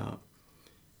talking about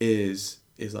is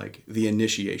the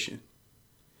initiation,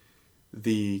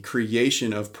 the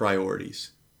creation of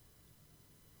priorities.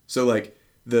 So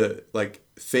the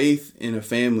faith in a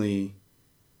family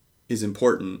is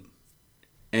important,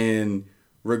 and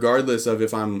regardless of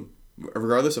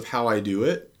how I do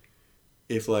it,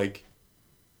 if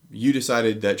you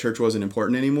decided that church wasn't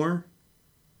important anymore,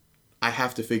 I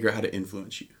have to figure out how to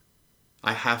influence you.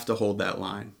 I have to hold that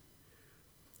line.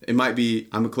 It might be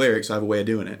I'm a cleric, so I have a way of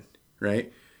doing it,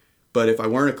 right? But if I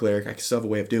weren't a cleric, I still have a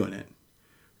way of doing it.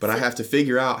 But I have to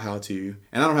figure out how to,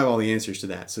 and I don't have all the answers to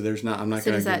that. So I'm not going to.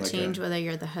 So does that change whether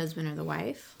you're the husband or the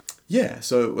wife? Yeah.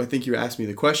 So I think you asked me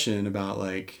the question about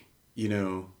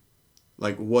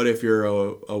what if you're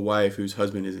a wife whose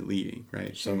husband isn't leading,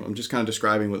 right? Sure. So I'm just kind of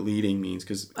describing what leading means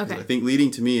because I think leading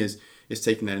to me is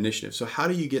taking that initiative. So how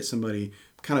do you get somebody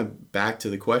kind of back to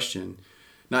the question,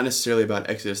 not necessarily about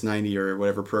Exodus 90 or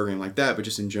whatever program like that, but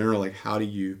just in general, how do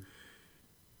you?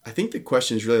 I think the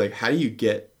question is really how do you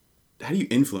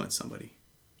influence somebody?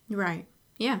 Right.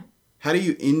 Yeah. How do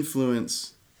you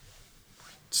influence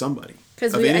somebody?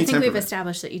 Because I think we've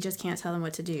established that you just can't tell them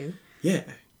what to do. Yeah.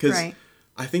 Because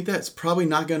I think that's probably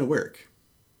not going to work.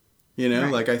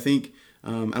 Right. I think,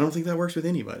 I don't think that works with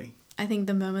anybody. I think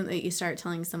the moment that you start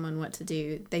telling someone what to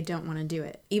do, they don't want to do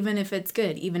it. Even if it's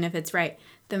good, even if it's right.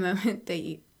 The moment that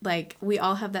you, we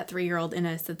all have that 3-year-old in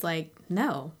us that's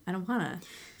no, I don't want to.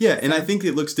 Yeah, and I think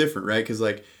it looks different, right? Because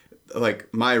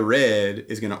my red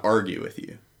is going to argue with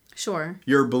you. Sure.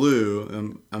 Your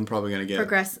blue, I'm probably going to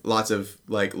get lots of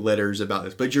letters about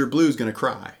this, but your blue is going to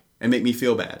cry and make me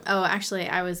feel bad. Oh, actually,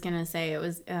 I was going to say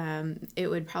it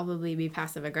would probably be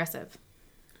passive aggressive.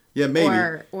 Yeah,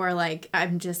 maybe. Or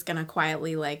I'm just going to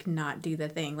quietly not do the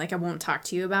thing. I won't talk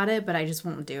to you about it, but I just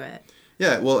won't do it.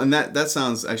 Yeah, well, and that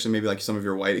sounds actually maybe like some of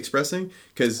your white expressing,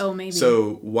 because maybe.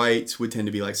 So whites would tend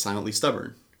to be silently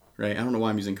stubborn, right? I don't know why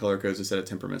I'm using color codes instead of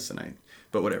temperaments tonight,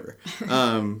 but whatever.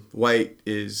 White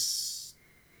is...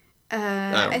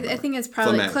 I think it's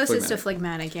probably closest to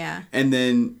phlegmatic, yeah. And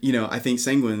then, you know, I think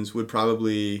sanguines would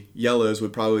probably... Yellows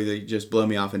would probably just blow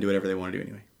me off and do whatever they want to do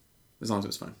anyway. As long as it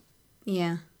was fun.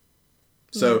 Yeah.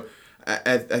 So,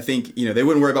 I think, you know, they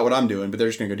wouldn't worry about what I'm doing, but they're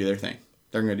just going to go do their thing.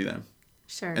 They're going to do them.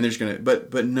 Sure. And they're just going to...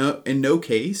 But no, in no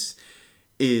case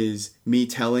is me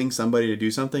telling somebody to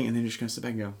do something and then just going to sit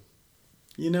back and go,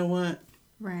 you know what?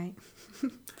 Right.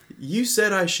 You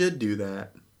said I should do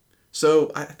that.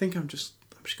 So I think I'm just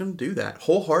going to do that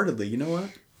wholeheartedly. You know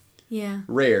what? Yeah.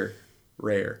 Rare.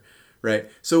 Right.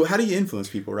 So how do you influence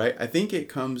people, right? I think it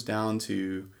comes down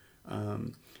to,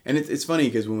 and it's funny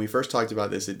because when we first talked about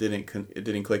this, it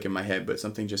didn't click in my head, but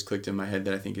something just clicked in my head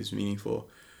that I think is meaningful.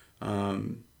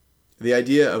 The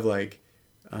idea of like,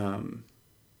 wow,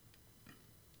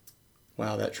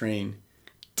 that train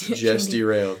just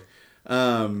derailed.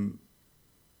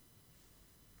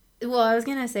 Well, I was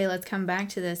gonna say let's come back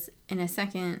to this in a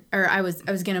second, or I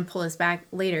was gonna pull us back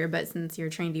later, but since your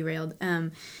train derailed, I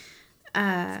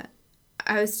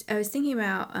was thinking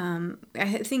about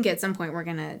I think at some point we're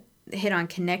gonna hit on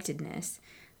connectedness,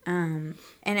 and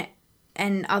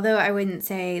although I wouldn't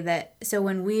say that, so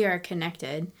when we are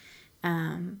connected,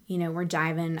 you know, we're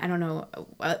jiving. I don't know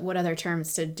what other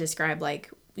terms to describe,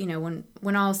 like, you know,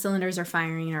 when all cylinders are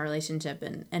firing in our relationship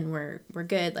and we're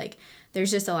good, like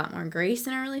there's just a lot more grace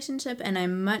in our relationship, and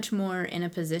I'm much more in a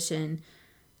position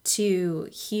to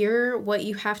hear what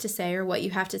you have to say or what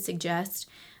you have to suggest.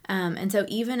 And so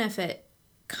even if it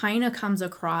kind of comes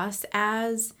across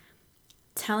as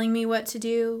telling me what to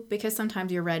do, because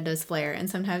sometimes your red does flare and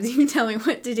sometimes you tell me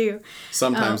what to do.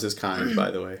 Sometimes is kind,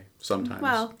 by the way. Sometimes.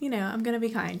 Well, you know, I'm going to be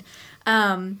kind.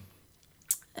 Or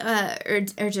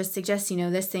just suggest, you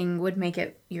know, this thing would make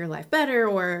your life better,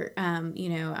 or, you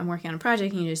know, I'm working on a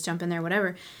project and you just jump in there,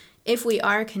 whatever. If we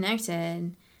are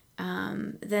connected,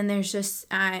 then there's just,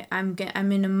 I'm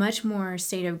in a much more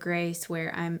state of grace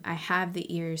where I have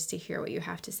the ears to hear what you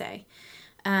have to say.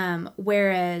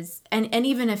 Whereas, and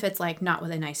even if it's like not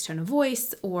with a nice tone of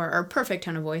voice or perfect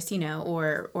tone of voice, you know,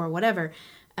 or whatever,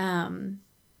 I'm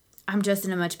just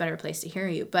in a much better place to hear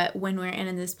you. But when we're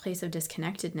in this place of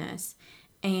disconnectedness,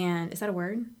 and is that a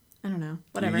word? I don't know.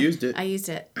 Whatever. You used it. I used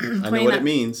it. I know what it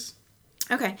means.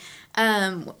 Okay.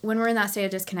 When we're in that state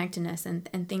of disconnectedness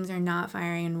and things are not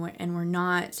firing and we're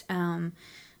not,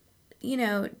 you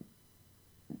know,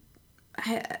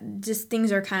 just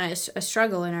things are kind of a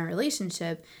struggle in our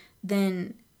relationship,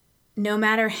 then no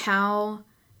matter how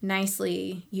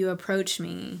nicely you approach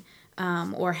me,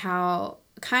 or how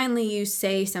kindly you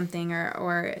say something,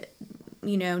 or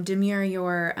you know, demur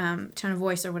your tone of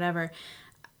voice or whatever,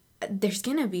 there's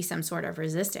gonna be some sort of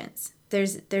resistance.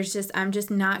 There's just, I'm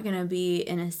just not gonna be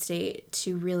in a state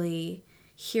to really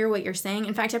hear what you're saying.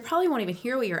 In fact, I probably won't even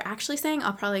hear what you're actually saying.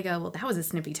 I'll probably go, well, that was a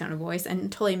snippy tone of voice,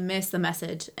 and totally miss the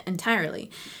message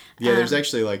entirely. Yeah, there's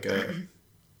actually like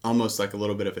almost like a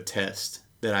little bit of a test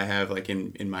that I have like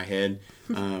in my head.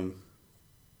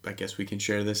 I guess we can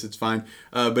share this. It's fine.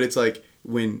 But it's like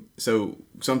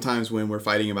sometimes when we're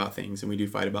fighting about things, and we do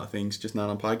fight about things, just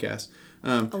not on podcasts.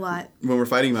 A lot. When we're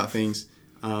fighting about things,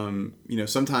 you know,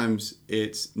 sometimes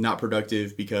it's not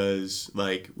productive because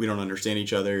like we don't understand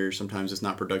each other. Sometimes it's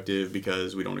not productive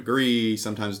because we don't agree.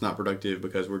 Sometimes it's not productive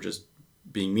because we're just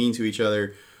being mean to each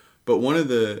other. But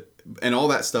and all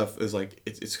that stuff is like,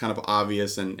 it's kind of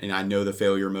obvious, and I know the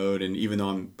failure mode, and even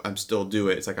though I'm still do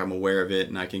it, it's like I'm aware of it,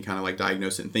 and I can kind of like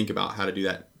diagnose it and think about how to do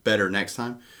that better next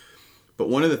time. But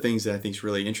one of the things that I think is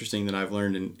really interesting that I've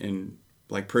learned in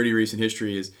like pretty recent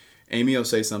history is Amy will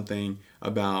say something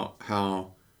about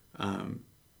how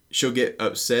she'll get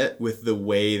upset with the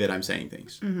way that I'm saying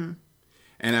things. Mm-hmm.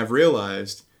 And I've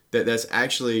realized that that's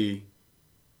actually,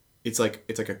 it's like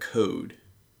a code,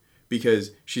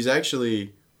 because she's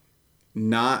actually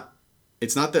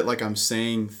it's not that like I'm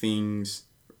saying things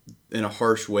in a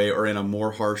harsh way or in a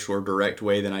more harsh or direct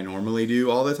way than I normally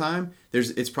do all the time.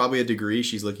 It's probably a degree.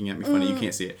 She's looking at me funny. You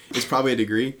can't see it. It's probably a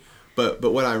degree. But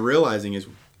what I'm realizing is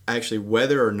actually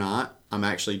whether or not I'm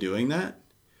actually doing that,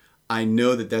 I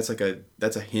know that that's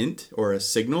a hint or a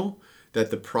signal that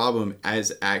the problem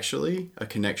is actually a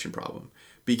connection problem.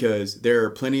 Because there are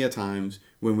plenty of times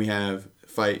when we have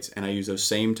fights and I use those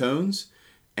same tones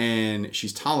and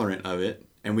she's tolerant of it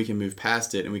and we can move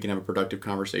past it and we can have a productive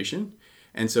conversation.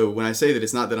 And so when I say that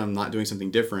it's not that I'm not doing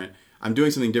something different, I'm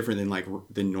doing something different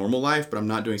than normal life, but I'm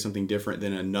not doing something different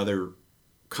than another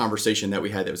conversation that we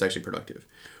had that was actually productive.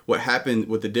 What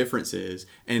the difference is,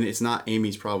 and it's not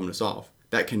Amy's problem to solve.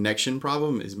 That connection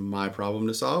problem is my problem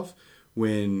to solve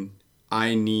when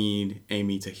I need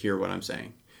Amy to hear what I'm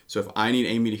saying. So if I need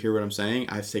Amy to hear what I'm saying,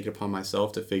 I have to take it upon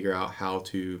myself to figure out how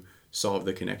to solve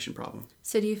the connection problem.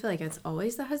 So do you feel like it's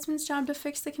always the husband's job to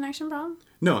fix the connection problem?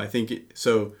 No, I think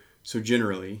so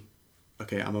generally,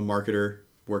 okay, I'm a marketer,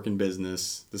 work in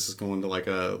business. This is going to like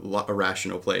a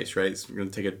rational place, right? So we're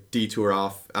going to take a detour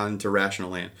off onto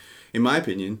rational land. In my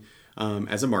opinion,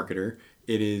 as a marketer,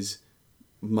 it is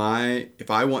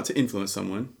if I want to influence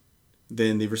someone,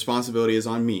 then the responsibility is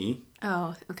on me.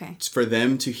 Oh, okay. It's for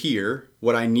them to hear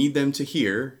what I need them to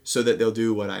hear so that they'll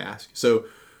do what I ask. So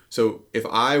if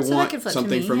I want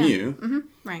something from you, mm-hmm.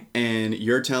 Right, and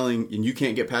you're telling, and you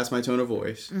can't get past my tone of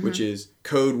voice, mm-hmm. which is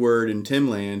code word in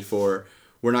Timland for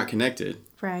we're not connected.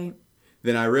 Right.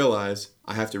 Then I realize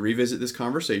I have to revisit this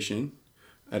conversation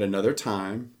at another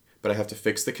time, but I have to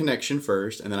fix the connection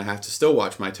first, and then I have to still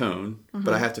watch my tone, mm-hmm.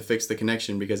 but I have to fix the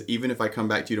connection, because even if I come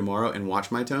back to you tomorrow and watch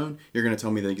my tone, you're going to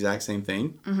tell me the exact same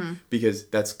thing, mm-hmm. because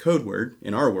that's code word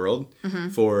in our world mm-hmm.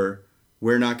 for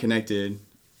we're not connected.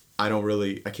 I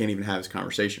can't even have this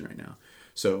conversation right now.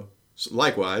 So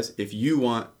likewise, if you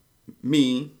want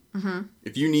me, mm-hmm.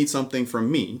 if you need something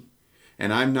from me,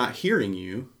 and I'm not hearing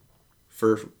you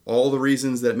for all the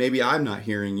reasons that maybe I'm not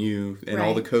hearing you and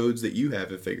all the codes that you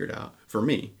haven't figured out for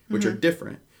me, which mm-hmm. are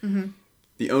different, mm-hmm.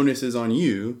 the onus is on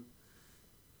you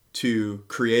to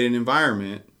create an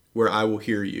environment where I will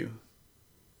hear you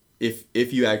if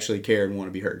you actually care and want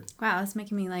to be heard. Wow, that's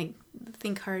making me like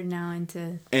think hard now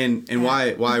into and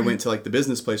why mm-hmm. I went to like the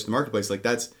business place, the marketplace, like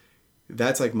that's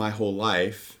like my whole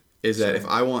life is that if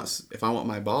I want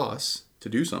my boss to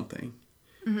do something,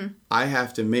 mm-hmm. I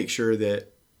have to make sure that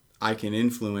I can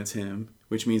influence him,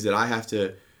 which means that I have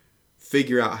to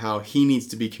figure out how he needs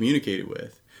to be communicated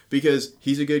with, because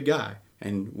he's a good guy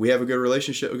and we have a good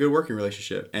relationship, a good working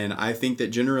relationship. And I think that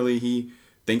generally he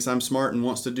thinks I'm smart and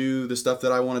wants to do the stuff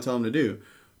that I want to tell him to do.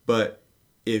 But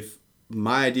if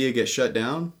my idea gets shut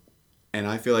down and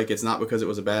I feel like it's not because it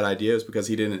was a bad idea, it's because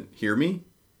he didn't hear me,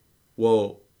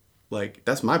 well, like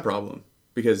that's my problem,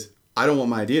 because I don't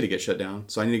want my idea to get shut down.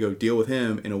 So I need to go deal with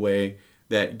him in a way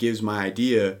that gives my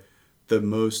idea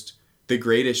the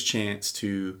greatest chance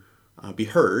to be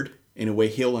heard in a way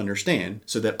he'll understand,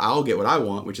 so that I'll get what I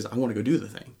want, which is I want to go do the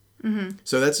thing. Mm-hmm.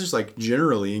 So that's just like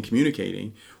generally in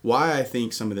communicating why I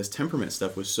think some of this temperament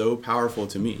stuff was so powerful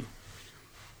to me.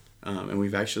 And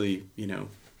we've actually,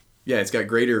 it's got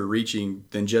greater reaching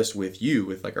than just with you,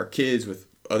 with like our kids, with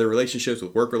other relationships,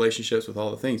 with work relationships, with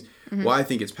all the things. Mm-hmm. Why I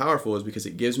think it's powerful is because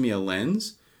it gives me a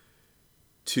lens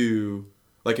to,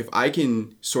 like, if I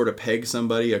can sort of peg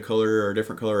somebody a color or a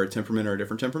different color or a temperament or a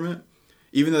different temperament,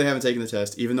 even though they haven't taken the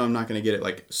test, even though I'm not going to get it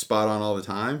like spot on all the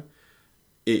time,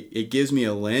 it gives me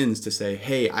a lens to say,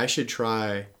 hey, I should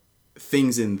try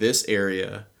things in this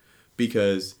area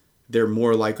because they're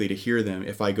more likely to hear them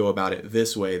if I go about it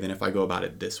this way than if I go about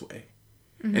it this way.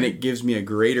 Mm-hmm. And it gives me a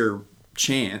greater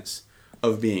chance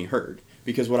of being heard,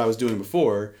 because what I was doing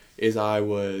before is I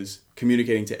was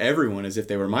communicating to everyone as if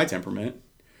they were my temperament.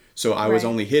 So I was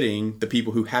only hitting the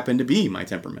people who happen to be my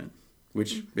temperament,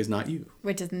 which is not you.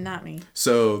 Which is not me.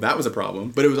 So that was a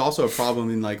problem. But it was also a problem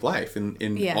in like life,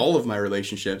 in all of my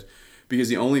relationships, because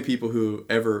the only people who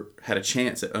ever had a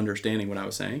chance at understanding what I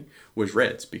was saying was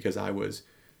Reds, because I was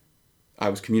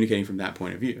communicating from that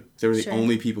point of view. So they were the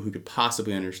only people who could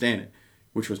possibly understand it,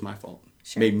 which was my fault.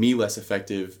 Sure. Made me less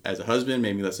effective as a husband,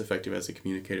 made me less effective as a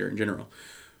communicator in general.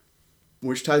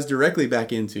 Which ties directly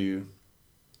back into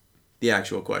the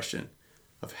actual question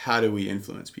of how do we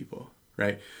influence people,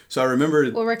 right? So I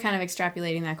remember... Well, we're kind of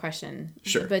extrapolating that question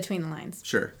between the lines.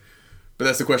 Sure. But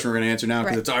that's the question we're going to answer now,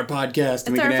 because it's our podcast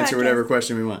and we can answer whatever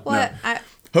question we want. Well, no.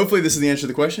 Hopefully this is the answer to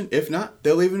the question. If not,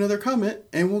 they'll leave another comment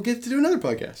and we'll get to do another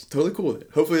podcast. Totally cool with it.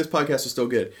 Hopefully this podcast is still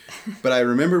good. But I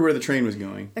remembered where the train was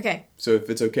going. Okay. So if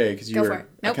it's okay, because I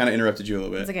kind of interrupted you a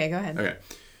little bit. It's okay, go ahead. Okay.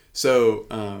 So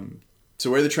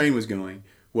where the train was going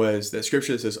was that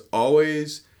scripture that says,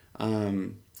 always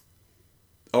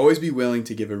be willing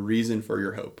to give a reason for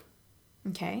your hope.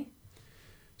 Okay.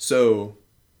 So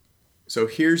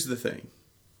here's the thing.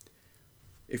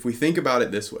 If we think about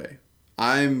it this way,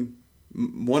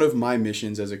 one of my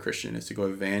missions as a Christian is to go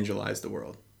evangelize the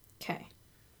world. Okay.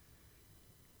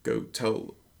 Go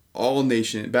tell all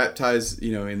nations, baptize,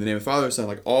 in the name of the Father, Son,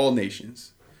 like all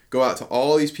nations. Go out to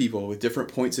all these people with different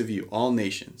points of view, all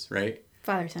nations, right?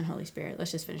 Father, Son, Holy Spirit.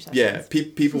 Let's just finish that. Yeah,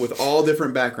 people with all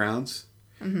different backgrounds,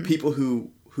 mm-hmm. people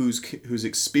whose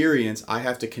experience I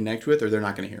have to connect with, or they're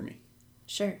not going to hear me.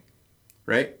 Sure.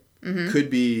 Right? Mm-hmm. Could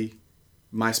be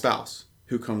my spouse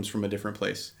who comes from a different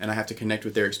place, and I have to connect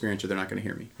with their experience, or they're not going to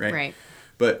hear me. Right. Right.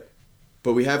 But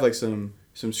we have like some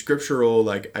scriptural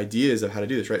like ideas of how to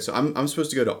do this, right? So I'm supposed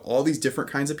to go to all these different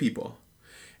kinds of people,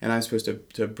 and I'm supposed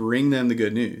to bring them the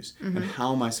good news. And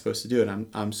how am I supposed to do it?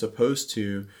 I'm supposed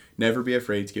to never be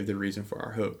afraid to give the reason for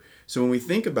our hope. So when we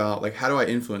think about, like, how do I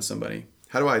influence somebody?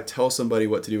 How do I tell somebody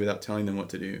what to do without telling them what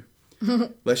to do?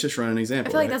 Let's just run an example.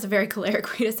 I feel like that's a very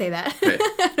choleric way to say that. Right.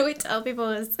 How do we tell people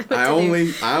what to do? I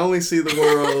only see the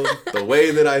world the way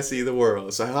that I see the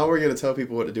world. So how are we going to tell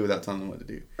people what to do without telling them what to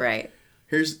do? Right.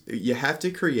 You have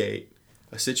to create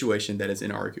a situation that is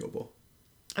inarguable.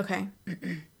 Okay.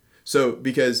 So,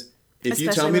 because if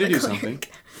you tell me to do something,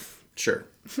 sure.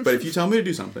 But if you tell me to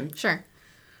do something, sure.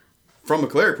 From a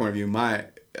cleric point of view,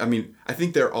 I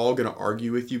think they're all going to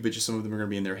argue with you, but just some of them are going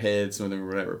to be in their head, some of them are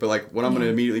whatever. But like what I'm going to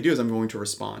immediately do is I'm going to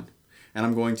respond. And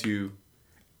I'm going to,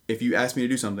 if you ask me to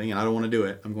do something and I don't want to do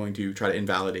it, I'm going to try to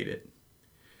invalidate it.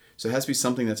 So it has to be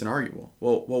something that's inarguable.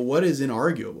 Well, what is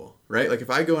inarguable, right? Like if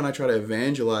I go and I try to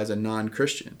evangelize a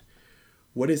non-Christian,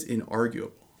 what is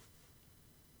inarguable?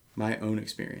 My own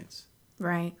experience.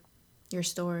 Right. Your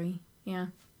story. Yeah.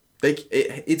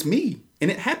 It's me,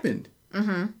 and it happened.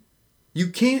 Mm-hmm. You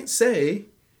can't say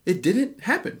it didn't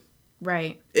happen.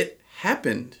 Right. It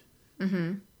happened.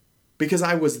 Mm-hmm. Because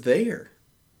I was there.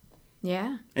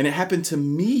 Yeah. And it happened to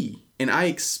me, and I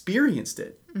experienced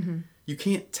it. Mm-hmm. You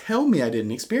can't tell me I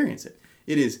didn't experience it.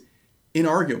 It is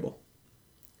inarguable.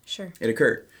 Sure. It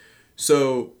occurred.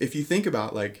 So if you think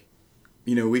about, like,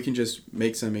 we can just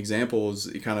make some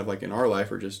examples kind of like in our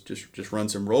life, or just run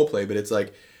some role play, but it's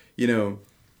like,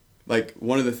 like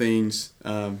one of the things,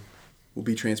 we'll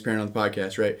be transparent on the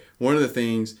podcast, right? One of the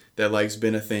things that like's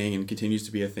been a thing and continues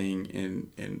to be a thing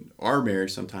in our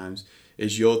marriage sometimes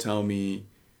is you'll tell me,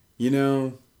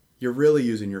 you're really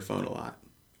using your phone a lot.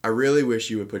 I really wish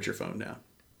you would put your phone down.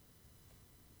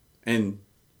 And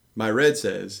my red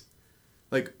says,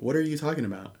 like, what are you talking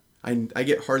about? I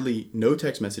get hardly no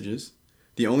text messages.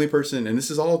 The only person, and this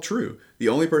is all true, the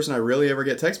only person I really ever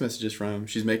get text messages from,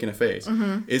 she's making a face,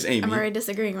 is Amy. I'm already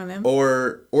disagreeing with him.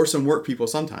 Or some work people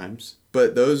sometimes,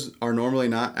 but those are normally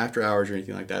not after hours or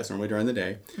anything like that. It's normally during the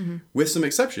day, with some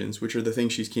exceptions, which are the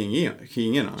things she's keying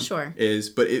in on. Sure.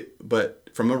 But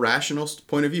from a rational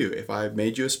point of view, if I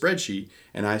made you a spreadsheet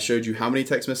and I showed you how many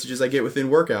text messages I get within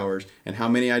work hours and how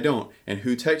many I don't, and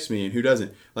who texts me and who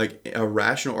doesn't, like a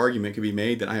rational argument could be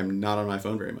made that I am not on my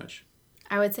phone very much.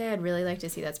 I would say I'd really like to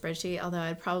see that spreadsheet, although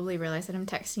I'd probably realize that I'm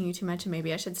texting you too much and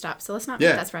maybe I should stop. So let's not make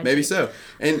that spreadsheet. Maybe so.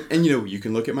 And you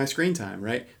can look at my screen time,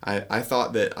 right? I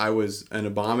thought that I was an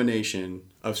abomination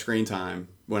of screen time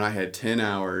when I had 10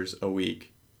 hours a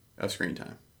week of screen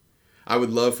time. I would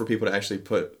love for people to actually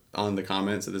put on the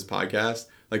comments of this podcast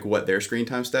like what their screen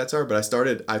time stats are, but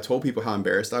I told people how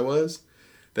embarrassed I was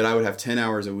that I would have 10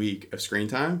 hours a week of screen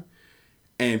time,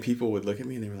 and people would look at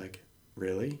me and they were like,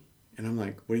 really? And I'm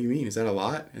like, what do you mean? Is that a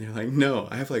lot? And they're like, no,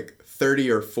 I have like 30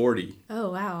 or 40.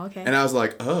 Oh, wow. Okay. And I was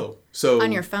like, oh, so.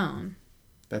 On your phone.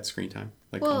 That's screen time.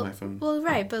 Like on my phone. Well,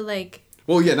 right. But like.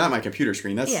 Well, yeah, not my computer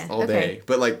screen. That's all day.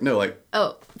 But like, no, like.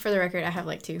 Oh, for the record, I have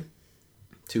like 2.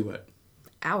 2 what?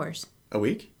 Hours. A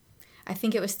week? I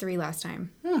think it was 3 last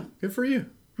time. Yeah, good for you.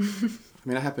 I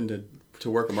mean, I happen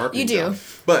to work a marketing You do. job.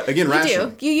 But again, rational.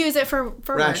 You do. You use it for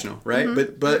rational, work. Right?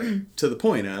 Mm-hmm. But to the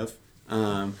point of,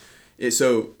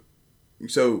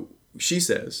 So she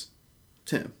says,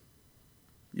 Tim,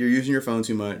 you're using your phone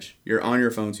too much. You're on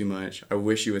your phone too much. I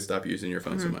wish you would stop using your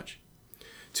phone so much.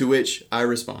 To which I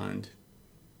respond,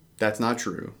 that's not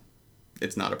true.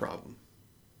 It's not a problem.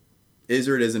 Is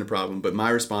or it isn't a problem, but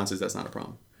my response is that's not a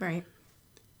problem. Right.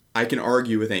 I can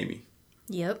argue with Amy.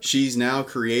 Yep. She's now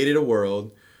created a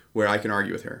world where I can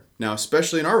argue with her. Now,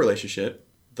 especially in our relationship,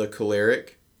 the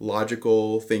choleric,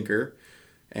 logical thinker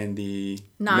and the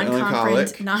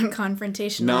melancholic,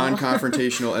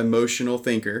 non-confrontational, emotional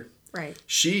thinker. Right.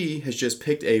 She has just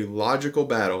picked a logical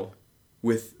battle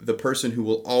with the person who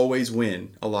will always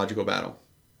win a logical battle.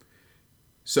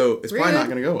 So it's probably not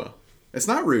going to go well. It's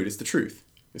not rude. It's the truth.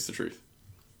 It's the truth.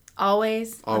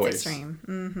 Always. Always. That's extreme.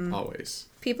 Mm-hmm. Always.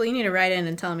 People, you need to write in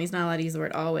and tell him he's not allowed to use the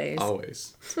word always.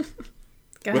 Always.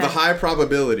 Go with ahead. a high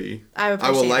probability, I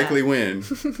will likely win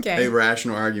Okay. a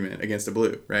rational argument against a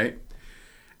blue, right?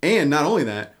 And not only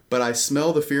that, but I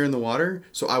smell the fear in the water,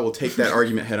 so I will take that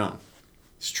argument head on.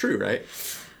 It's true, right?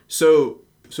 So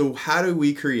how do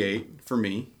we create, for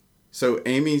me, so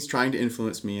Amy's trying to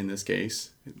influence me in this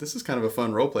case, This is kind of a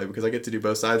fun role play because I get to do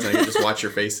both sides and I get to just watch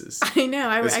your faces. I know.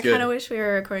 I kind of wish we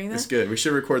were recording that. It's good. We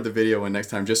should record the video one next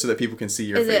time just so that people can see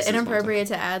your faces. Is it inappropriate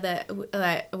to add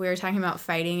that we were talking about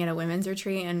fighting at a women's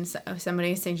retreat and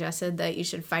somebody suggested that you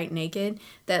should fight naked?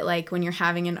 That like when you're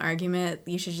having an argument,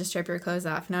 you should just strip your clothes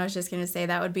off. And I was just going to say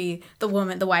that would be the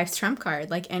wife's trump card.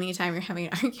 Like anytime you're having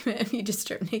an argument, if you just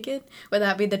strip naked, would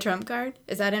that be the trump card?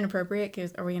 Is that inappropriate?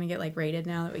 Cause are we going to get like rated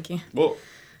now that we can't? Well,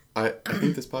 I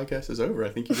think this podcast is over. I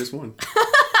think you just won.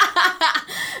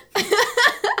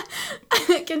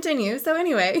 Continue. So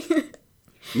anyway.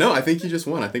 No, I think you just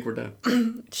won. I think we're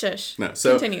done. Shush. No.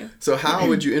 So continue. So how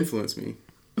would you influence me?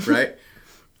 Right?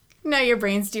 No, your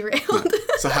brain's derailed. No.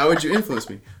 So how would you influence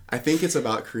me? I think it's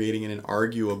about creating an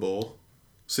arguable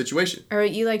situation. Or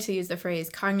you like to use the phrase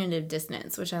cognitive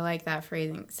dissonance, which I like that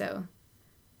phrasing. So.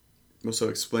 Well, so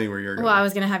explain where you're going. Well, I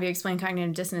was going to have you explain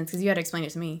cognitive dissonance because you had to explain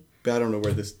it to me. But I don't know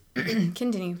where this...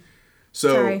 Continue.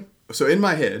 So in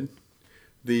my head,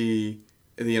 the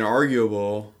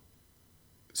inarguable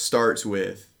starts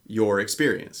with your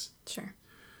experience. Sure.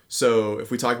 So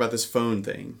if we talk about this phone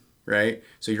thing, right?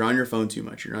 So you're on your phone too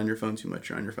much. You're on your phone too much.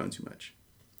 You're on your phone too much.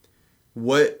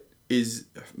 What is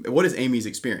Amy's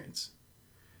experience?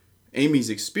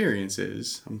 Amy's experience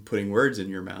is... I'm putting words in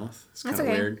your mouth. It's kind of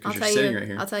weird because you're sitting right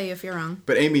here. I'll tell you if you're wrong.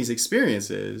 But Amy's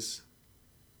experience is...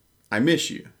 I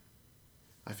miss you.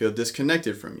 I feel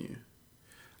disconnected from you.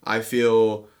 I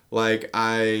feel like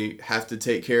I have to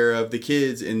take care of the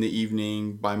kids in the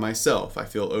evening by myself. I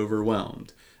feel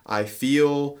overwhelmed. I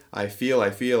feel. I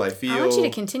want you to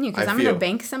continue because I'm going to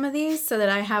bank some of these so that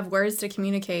I have words to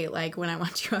communicate like when I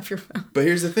want you off your phone. But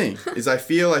here's the thing, is I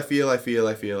feel.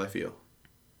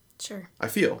 Sure. I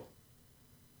feel.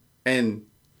 And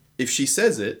if she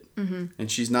says it, and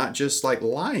she's not just like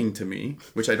lying to me,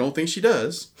 which I don't think she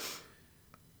does...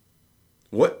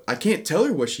 I can't tell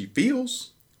her what she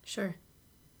feels. Sure.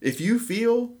 If you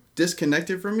feel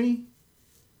disconnected from me,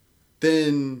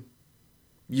 then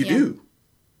you do.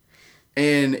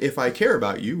 And if I care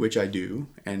about you, which I do,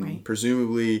 and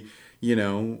presumably,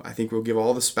 I think we'll give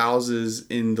all the spouses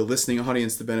in the listening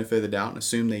audience the benefit of the doubt and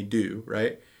assume they do,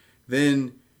 right?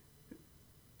 Then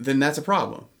that's a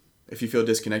problem if you feel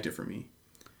disconnected from me.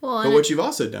 Well, but what you've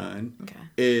also done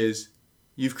is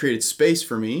you've created space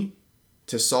for me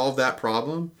to solve that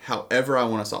problem however I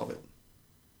want to solve it.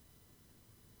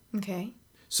 Okay.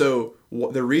 So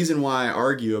the reason why I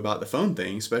argue about the phone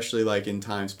thing, especially like in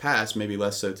times past, maybe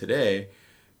less so today,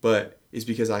 but is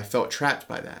because I felt trapped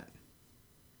by that.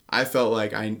 I felt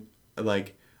like I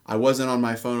wasn't on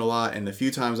my phone a lot, and the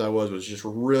few times I was just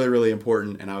really, really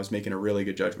important, and I was making a really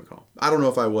good judgment call. I don't know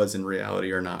if I was in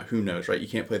reality or not. Who knows, right? You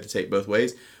can't play the tape both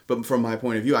ways. But from my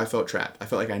point of view, I felt trapped. I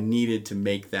felt like I needed to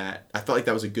make that. I felt like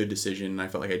that was a good decision, and I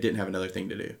felt like I didn't have another thing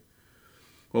to do.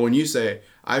 Well, when you say,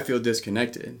 I feel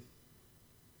disconnected,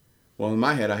 well, in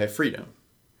my head, I have freedom.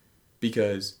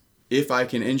 Because if I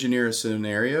can engineer a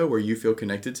scenario where you feel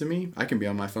connected to me, I can be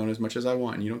on my phone as much as I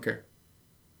want, and you don't care.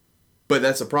 But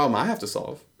that's a problem I have to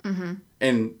solve. Mm-hmm.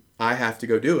 And I have to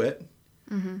go do it.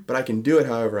 Mm-hmm. But I can do it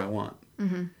however I want.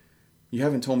 Mm-hmm. You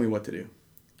haven't told me what to do.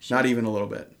 Sure. Not even a little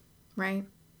bit. Right.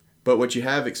 But what you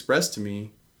have expressed to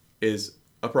me is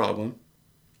a problem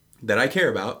that I care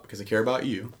about because I care about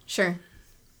you. Sure.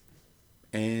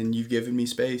 And you've given me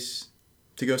space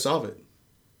to go solve it.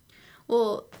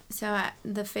 Well, so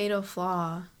the fatal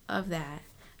flaw of that.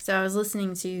 So I was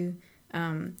listening to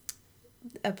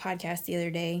a podcast the other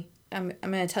day. I'm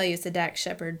going to tell you it's the Dax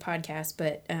Shepard podcast,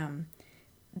 but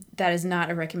that is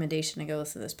not a recommendation to go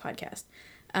listen to this podcast.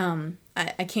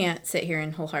 I can't sit here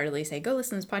and wholeheartedly say, go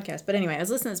listen to this podcast. But anyway, I was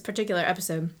listening to this particular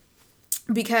episode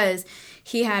because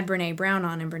he had Brene Brown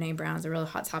on, and Brene Brown is a real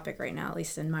hot topic right now, at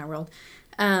least in my world.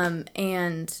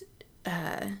 And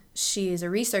she is a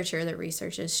researcher that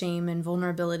researches shame and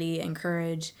vulnerability and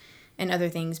courage and other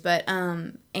things. But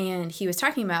and he was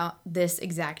talking about this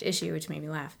exact issue, which made me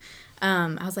laugh.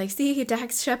 I was like, see,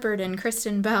 Dax Shepard and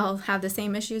Kristen Bell have the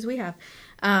same issues we have.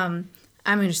 I'm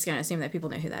just going to assume that people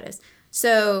know who that is.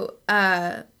 So,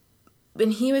 and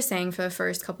he was saying for the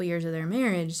first couple years of their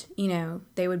marriage,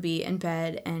 they would be in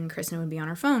bed and Kristen would be on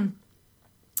her phone.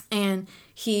 And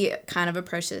he kind of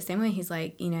approached it the same way. He's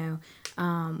like,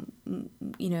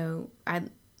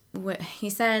 what he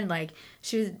said, like,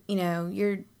 she was,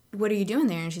 what are you doing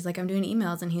there? And she's like, I'm doing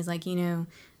emails. And he's like, you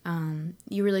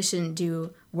really shouldn't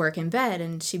do work in bed.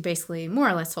 And she basically more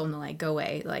or less told him to like go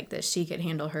away, like that she could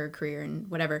handle her career and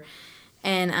whatever.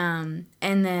 And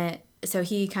that, so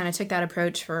he kind of took that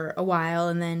approach for a while,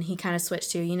 and then he kind of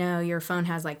switched to, your phone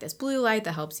has like this blue light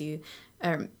that helps you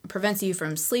prevents you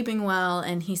from sleeping well.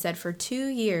 And he said for 2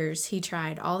 years he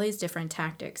tried all these different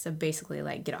tactics of basically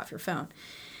like get off your phone.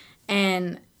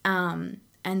 And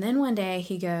then one day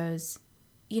he goes,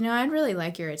 I'd really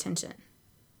like your attention.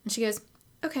 And she goes,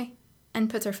 okay, and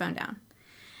puts her phone down.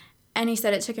 And he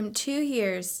said it took him 2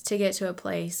 years to get to a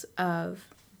place of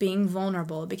being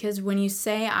vulnerable, because when you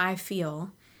say I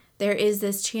feel, there is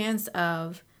this chance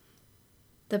of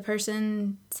the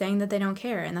person saying that they don't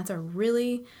care, and that's a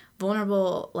really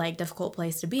vulnerable, like, difficult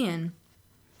place to be in.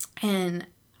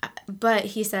 But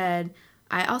he said,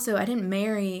 I didn't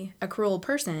marry a cruel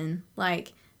person,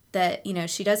 like, that,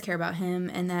 she does care about him,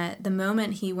 and that the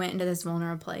moment he went into this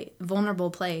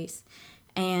vulnerable place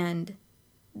and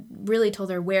really told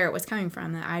her where it was coming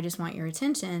from, that I just want your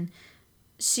attention,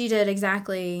 she did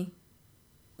exactly,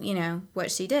 what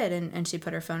she did, and she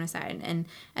put her phone aside.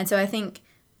 And so I think,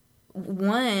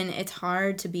 one, it's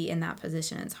hard to be in that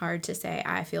position. It's hard to say,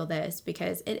 I feel this,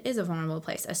 because it is a vulnerable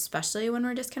place, especially when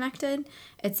we're disconnected.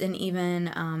 It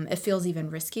feels even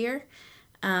riskier.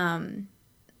 And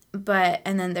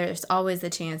then there's always the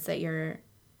chance that you're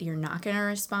not going to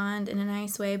respond in a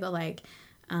nice way, but like,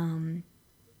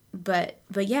 but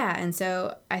yeah. And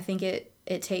so I think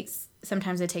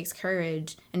sometimes it takes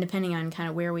courage, and depending on kind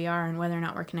of where we are and whether or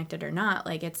not we're connected or not,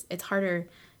 like it's harder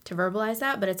to verbalize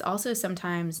that, but it's also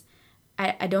sometimes,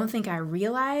 I don't think I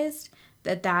realized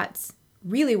that that's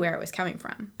really where it was coming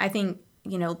from. I think,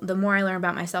 the more I learn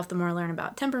about myself, the more I learn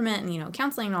about temperament and,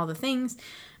 counseling and all the things,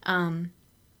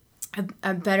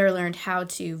 I've better learned how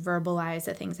to verbalize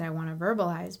the things that I want to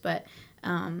verbalize. But,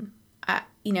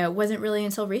 it wasn't really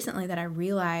until recently that I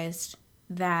realized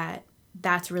that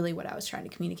that's really what I was trying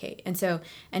to communicate. And so,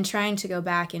 and trying to go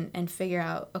back and figure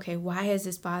out, okay, why is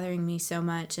this bothering me so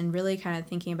much? And really kind of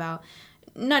thinking about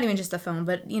not even just the phone,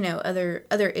 but,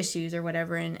 other issues or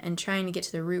whatever, and trying to get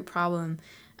to the root problem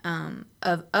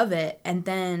of it, and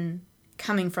then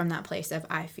coming from that place of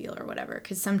I feel or whatever.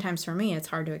 Because sometimes for me, it's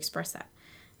hard to express that.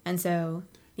 And so,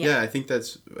 yeah. I think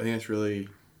that's really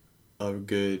a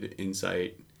good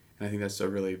insight. And I think that's a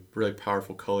really, really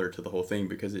powerful color to the whole thing,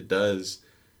 because it does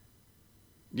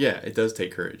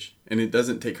take courage. And it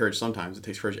doesn't take courage sometimes. It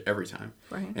takes courage every time.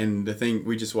 Right. And the thing,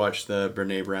 we just watched the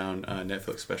Brene Brown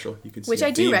Netflix special. You can see which I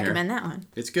do recommend that one.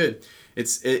 It's good. And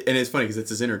it's funny because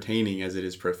it's as entertaining as it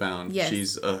is profound. Yes.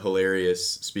 She's a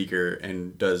hilarious speaker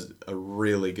and does a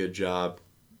really good job.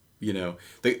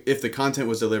 If the content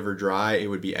was delivered dry, it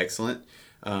would be excellent.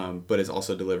 But it's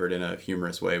also delivered in a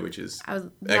humorous way, which is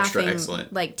extra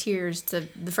excellent. Like tears to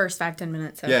the first 5-10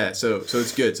 minutes. So. Yeah, so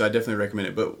it's good. So I definitely recommend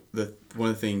it. But one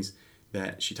of the things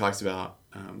that she talks about,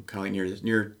 kind of like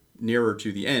nearer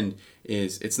to the end,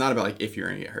 is it's not about like if you're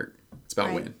gonna get hurt. It's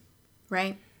about when.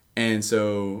 Right. And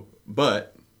so,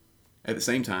 but at the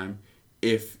same time,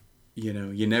 if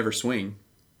you never swing,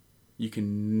 you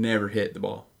can never hit the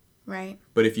ball. Right.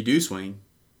 But if you do swing,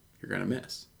 you're gonna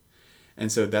miss. And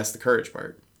so that's the courage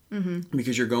part. Mm-hmm.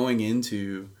 Because you're going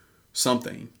into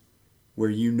something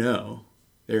where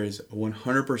there is a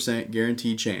 100%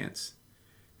 guaranteed chance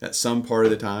that some part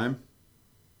of the time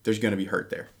there's going to be hurt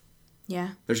there.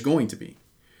 Yeah. There's going to be.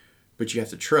 But you have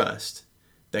to trust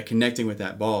that connecting with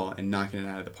that ball and knocking it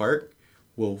out of the park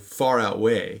will far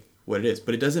outweigh what it is.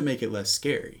 But it doesn't make it less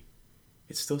scary.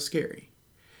 It's still scary.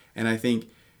 And I think,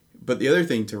 but the other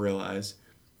thing to realize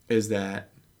is that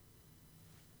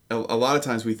a lot of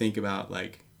times we think about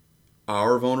like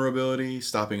our vulnerability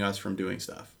stopping us from doing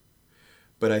stuff.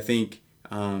 But I think,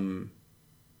 I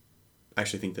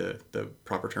actually think the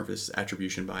proper term for this is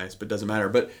attribution bias, but it doesn't matter.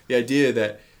 But the idea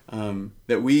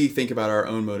that we think about our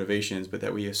own motivations, but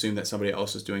that we assume that somebody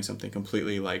else is doing something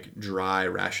completely like dry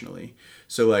rationally.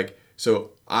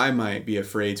 So I might be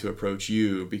afraid to approach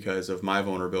you because of my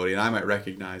vulnerability, and I might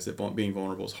recognize that being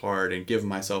vulnerable is hard and give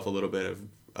myself a little bit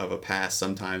of a pass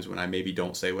sometimes when I maybe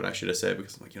don't say what I should have said,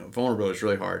 because I'm like, vulnerability is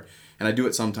really hard. And I do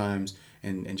it sometimes,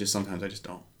 and just sometimes I just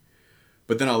don't.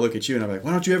 But then I'll look at you and I'm like,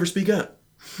 why don't you ever speak up?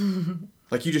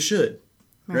 Like you just should,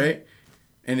 right?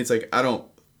 And it's like, I don't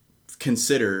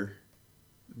consider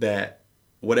that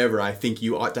whatever I think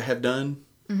you ought to have done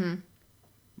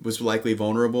was likely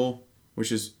vulnerable,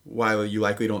 which is why you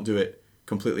likely don't do it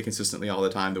completely consistently all the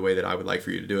time the way that I would like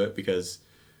for you to do it, because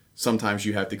sometimes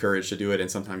you have the courage to do it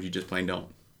and sometimes you just plain don't,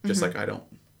 just like I don't,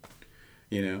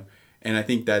 and I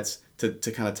think that's to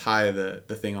kind of tie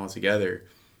the thing all together.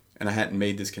 And I hadn't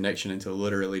made this connection until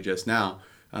literally just now,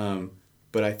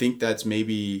 but I think that's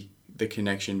maybe the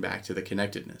connection back to the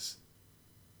connectedness.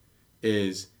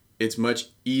 Is it's much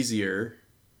easier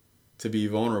to be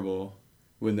vulnerable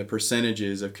when the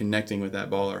percentages of connecting with that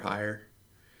ball are higher,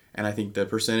 and I think the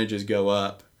percentages go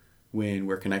up when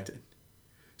we're connected.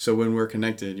 So when we're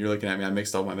connected, you're looking at me, I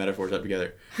mixed all my metaphors up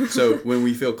together. So when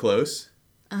we feel close,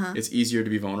 it's easier to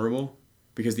be vulnerable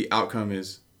because the outcome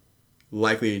is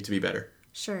likely to be better.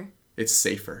 Sure. It's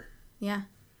safer. Yeah.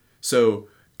 So,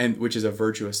 and which is a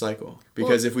virtuous cycle.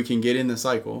 Because if we can get in the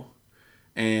cycle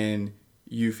and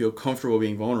you feel comfortable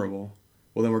being vulnerable,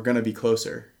 well, then we're going to be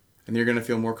closer. And you're going to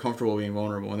feel more comfortable being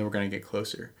vulnerable, and then we're going to get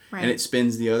closer. Right. And it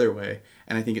spins the other way.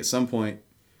 And I think at some point,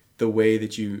 the way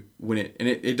that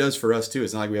it does for us too,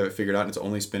 it's not like we have it figured out and it's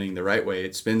only spinning the right way.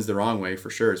 It spins the wrong way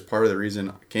for sure. It's part of the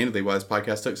reason, candidly, why this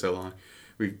podcast took so long.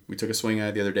 We took a swing at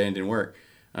it the other day and didn't work.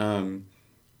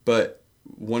 But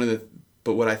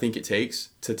what I think it takes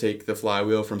to take the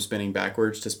flywheel from spinning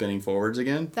backwards to spinning forwards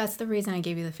again. That's the reason I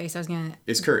gave you the face.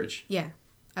 It's courage. Yeah.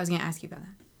 I was going to ask you about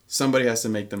that. Somebody has to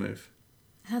make the move.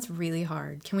 That's really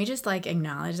hard. Can we just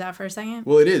acknowledge that for a second?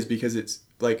 Well, it is, because it's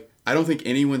I don't think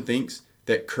anyone thinks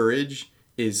that courage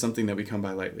is something that we come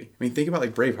by lightly. I mean, think about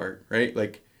Braveheart, right?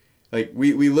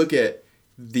 We look at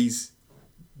these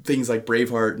things like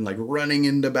Braveheart and running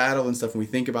into battle and stuff, and we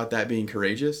think about that being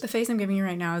courageous. The face I'm giving you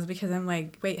right now is because I'm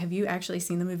like, wait, have you actually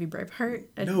seen the movie Braveheart?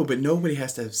 No, but nobody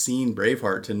has to have seen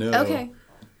Braveheart to know. Okay.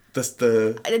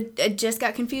 I just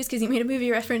got confused because you made a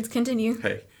movie reference. Continue.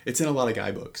 Hey, it's in a lot of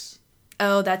guy books.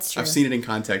 Oh, that's true. I've seen it in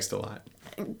context a lot.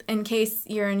 In case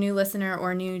you're a new listener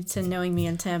or new to knowing me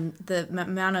and Tim, the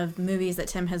amount of movies that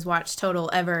Tim has watched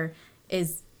total ever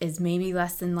is maybe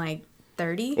less than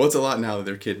 30. Well, it's a lot now that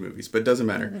they're kid movies, but it doesn't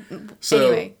matter. So,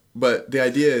 anyway. But the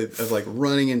idea of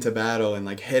running into battle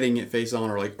and heading it face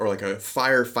on, or a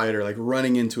firefighter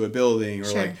running into a building, or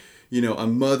sure. A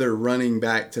mother running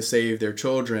back to save their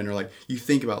children, or you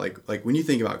think about when you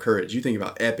think about courage, you think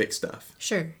about epic stuff.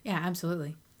 Sure. Yeah,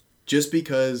 absolutely. Just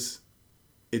because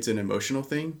it's an emotional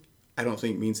thing, I don't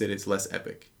think means that it's less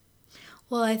epic.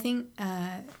 Well, I think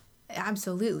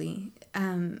absolutely.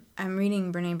 I'm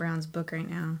reading Brene Brown's book right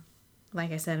now.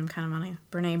 Like I said, I'm kind of on a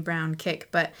Brene Brown kick,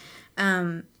 but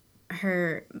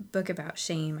her book about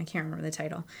shame, I can't remember the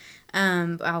title.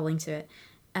 But I'll link to it.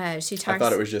 She talks. I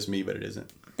thought it was just me, but it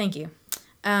isn't. Thank you.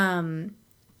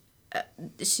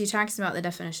 She talks about the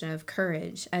definition of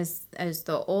courage as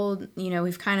the old,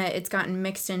 it's gotten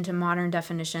mixed into modern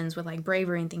definitions with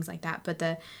bravery and things like that. But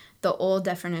the old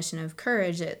definition of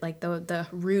courage, the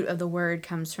root of the word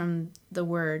comes from the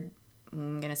word,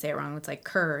 I'm going to say it wrong, it's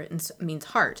cur, and means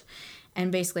heart. And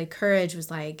basically courage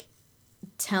was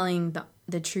telling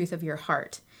the truth of your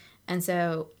heart. And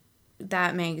so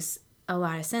that makes a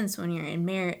lot of sense when you're in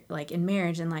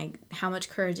marriage and how much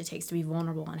courage it takes to be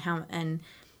vulnerable,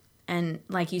 and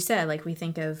like you said, we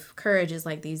think of courage as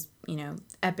these,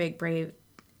 epic, brave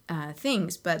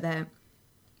things, but that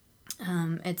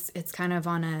it's kind of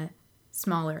on a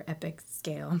smaller epic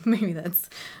scale. Maybe that's...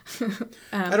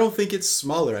 I don't think it's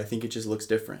smaller. I think it just looks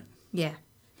different. Yeah.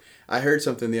 I heard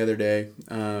something the other day,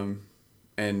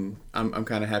 and I'm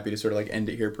kind of happy to sort of end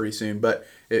it here pretty soon, but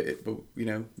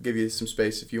give you some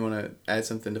space if you want to add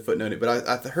something to footnote it. But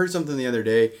I heard something the other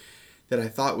day that I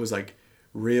thought was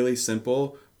really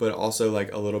simple, but also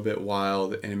a little bit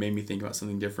wild, and it made me think about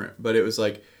something different. But it was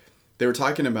they were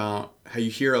talking about how you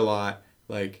hear a lot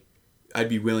I'd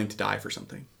be willing to die for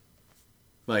something.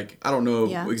 I don't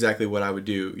know exactly what I would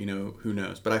do, who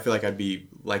knows, but I feel I'd be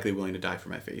likely willing to die for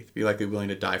my faith, be likely willing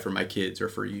to die for my kids or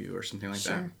for you or something like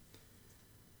that.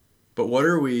 But what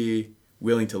are we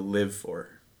willing to live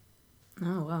for?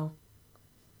 Oh, wow.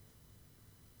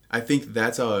 I think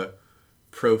that's a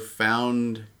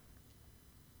profound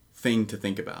thing to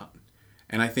think about.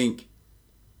 And I think,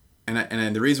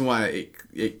 and the reason why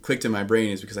it clicked in my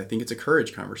brain is because I think it's a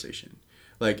courage conversation.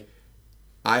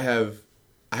 I have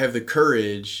the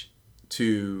courage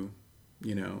to,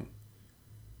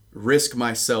 risk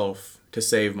myself to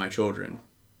save my children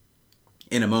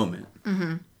in a moment.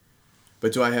 Mm-hmm.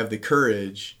 But do I have the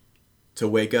courage to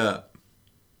wake up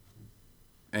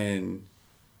and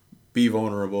be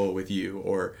vulnerable with you,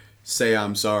 or say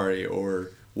I'm sorry,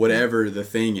 or whatever the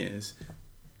thing is,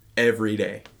 every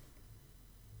day?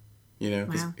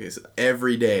 Wow. It's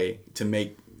every day to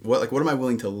make what am I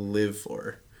willing to live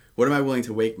for? What am I willing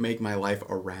to make my life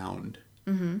around?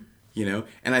 Mm-hmm.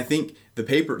 And I think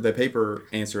the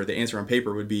answer on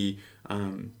paper would be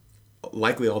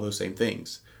likely all those same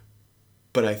things.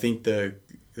 But I think the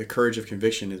courage of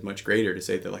conviction is much greater to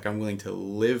say that I'm willing to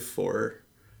live for,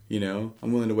 I'm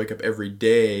willing to wake up every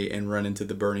day and run into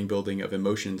the burning building of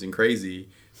emotions and crazy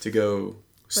to go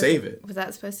save it. Was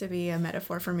that supposed to be a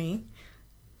metaphor for me?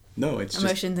 No, it's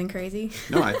emotions and crazy.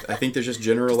 No, I think there's just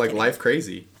general life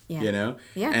crazy. Yeah.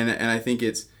 Yeah. And I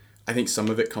think some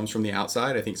of it comes from the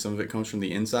outside. I think some of it comes from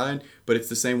the inside. But it's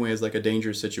the same way as a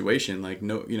dangerous situation.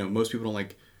 Most people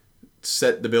don't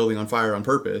set the building on fire on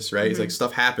purpose, right? It's like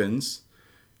stuff happens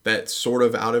that's sort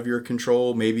of out of your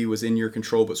control, maybe was in your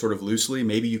control, but sort of loosely.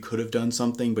 Maybe you could have done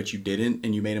something, but you didn't,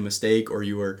 and you made a mistake, or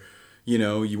you were,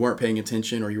 you weren't paying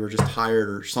attention, or you were just tired,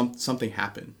 or something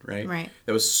happened, right? Right.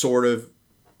 That was sort of,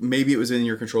 maybe it was in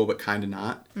your control, but kind of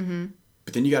not. Mm-hmm.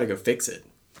 But then you got to go fix it.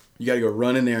 You got to go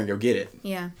run in there and go get it.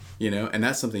 Yeah. And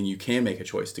that's something you can make a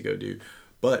choice to go do.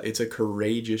 But it's a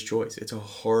courageous choice. It's a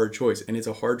hard choice, and it's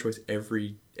a hard choice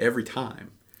every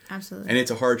time. Absolutely. And it's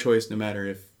a hard choice no matter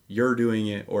if you're doing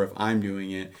it or if I'm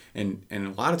doing it. And a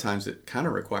lot of times it kind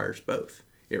of requires both.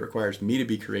 It requires me to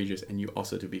be courageous and you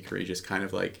also to be courageous, kind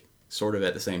of like sort of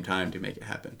at the same time to make it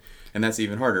happen. And that's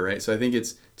even harder, right? So I think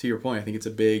it's, to your point, I think it's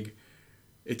a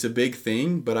big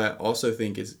thing, but I also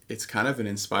think it's kind of an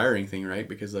inspiring thing, right?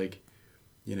 Because like,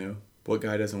 what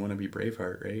guy doesn't want to be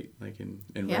Braveheart, right? Like and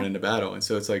run into battle. And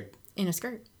so it's like, in a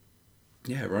skirt.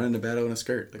 Yeah, run into battle in a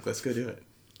skirt. Like, let's go do it.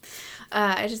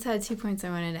 I just had 2 points I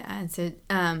wanted to add. So,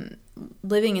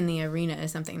 living in the arena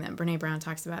is something that Brene Brown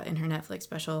talks about in her Netflix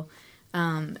special.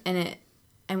 And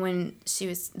when she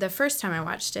was, the first time I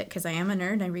watched it, because I am a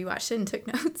nerd, I rewatched it and took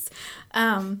notes,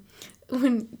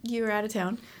 when you were out of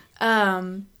town,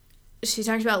 she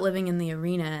talked about living in the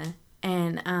arena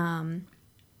and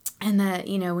that,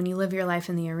 when you live your life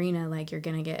in the arena, like, you're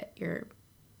going to get your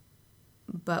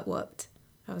butt whooped.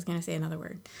 I was going to say another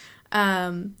word.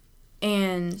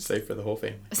 And safe for the whole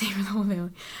family. Safe for the whole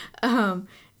family.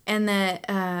 And that,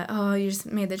 you just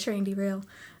made the train derail.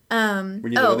 When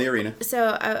you live in the arena.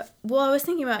 So, I was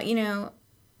thinking about,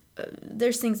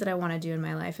 there's things that I want to do in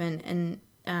my life, and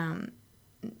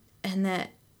that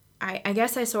I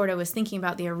guess I sort of was thinking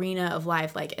about the arena of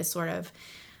life, like, as sort of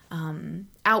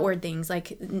outward things,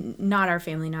 like not our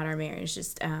family, not our marriage,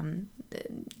 just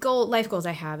life goals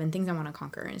I have and things I want to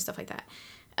conquer and stuff like that.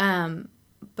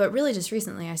 But really just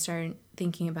recently I started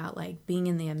thinking about like being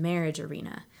in the marriage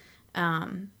arena,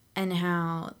 and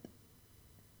how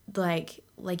like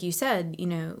you said,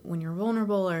 when you're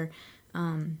vulnerable or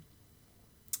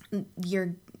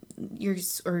your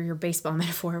baseball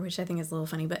metaphor, which I think is a little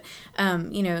funny, but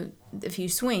if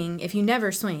you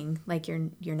never swing, like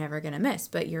you're never gonna miss,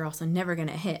 but you're also never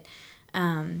gonna hit.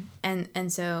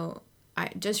 And so I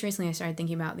just recently started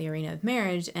thinking about the arena of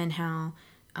marriage and how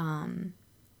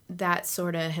that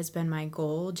sort of has been my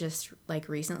goal just like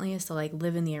recently, is to like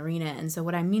live in the arena. And so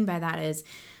what I mean by that is,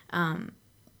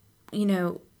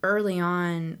 early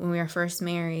on when we were first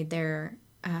married,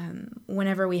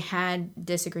 whenever we had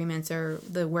disagreements, or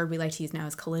the word we like to use now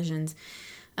is collisions,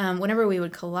 whenever we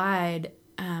would collide,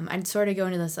 I'd sort of go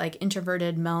into this like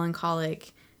introverted,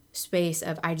 melancholic space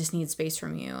of, I just need space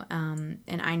from you,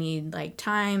 and I need like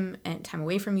time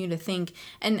away from you to think,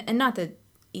 and not that,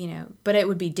 but it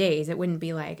would be days. It wouldn't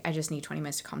be like, I just need 20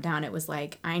 minutes to calm down. It was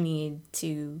like, I need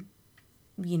to,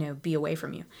 be away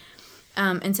from you.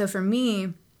 And so for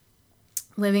me,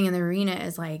 living in the arena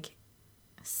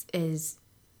is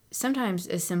sometimes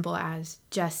as simple as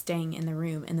just staying in the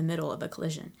room in the middle of a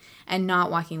collision and not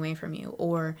walking away from you,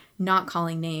 or not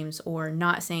calling names, or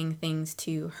not saying things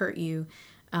to hurt you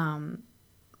in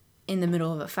the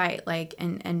middle of a fight, like,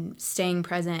 and staying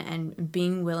present and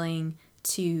being willing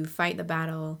to fight the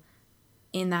battle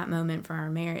in that moment for our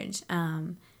marriage.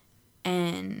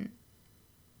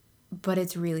 But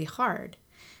it's really hard.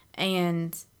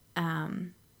 And,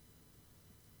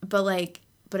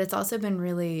 but it's also been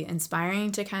really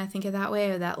inspiring to kind of think of that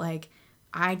way, that like,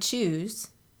 I choose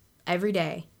every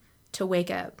day to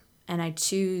wake up, and I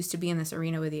choose to be in this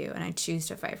arena with you, and I choose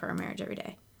to fight for our marriage every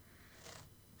day.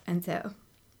 And so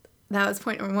that was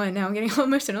point number one. Now I'm getting a little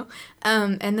emotional.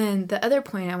 And then the other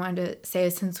point I wanted to say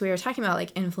is, since we were talking about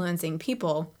like influencing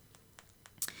people,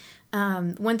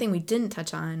 one thing we didn't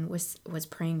touch on was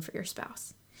praying for your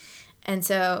spouse. And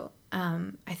so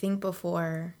I think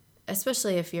before,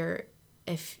 especially if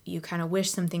you kind of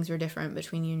wish some things were different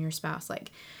between you and your spouse,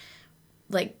 like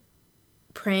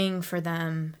praying for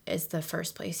them is the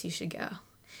first place you should go.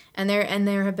 And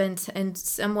there have been, and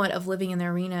somewhat of living in the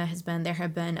arena has been, there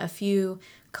have been a few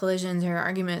collisions or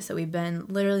arguments that we've been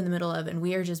literally in the middle of, and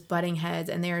we are just butting heads,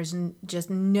 and there's just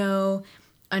no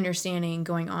understanding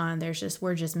going on.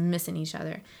 We're just missing each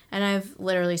other. And I've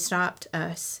literally stopped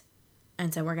us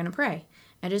and said, we're going to pray,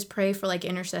 and just pray for like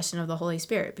intercession of the Holy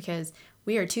Spirit, because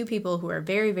we are two people who are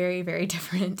very, very, very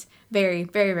different, very,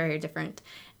 very, very different.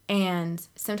 And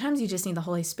sometimes you just need the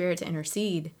Holy Spirit to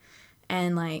intercede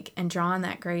and draw on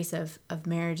that grace of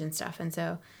marriage and stuff. And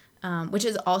so, which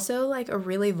is also like a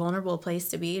really vulnerable place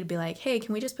to be like, hey,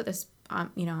 can we just put this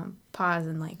on, pause,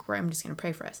 and like, where I'm just going to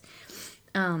pray for us.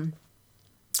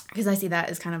 Because I see that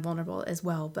as kind of vulnerable as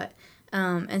well. But,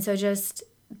 and so just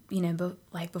you know,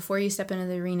 like before you step into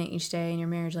the arena each day in your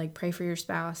marriage, like pray for your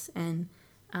spouse and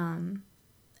yeah,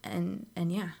 I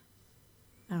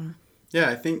don't know. Yeah,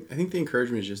 I think the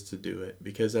encouragement is just to do it,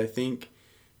 because I think,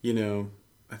 you know,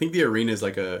 I think the arena is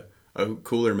like a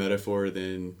cooler metaphor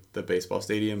than the baseball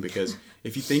stadium, because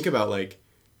if you think about like,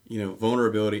 you know,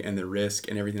 vulnerability and the risk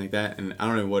and everything like that, and I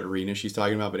don't know what arena she's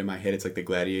talking about, but in my head it's like the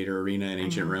gladiator arena in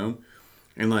ancient Rome.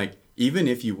 And like, even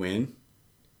if you win,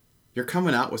 you're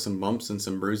coming out with some bumps and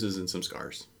some bruises and some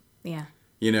scars. Yeah.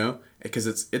 You know, because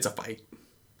it's a fight.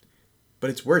 But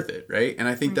it's worth it, right? And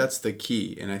I think that's the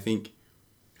key. And I think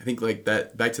like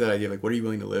that, back to that idea of like, what are you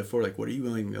willing to live for? Like, what are you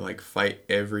willing to like fight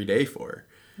every day for?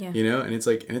 Yeah. You know, and it's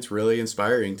like, and it's really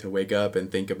inspiring to wake up and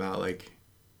think about like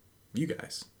you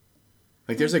guys.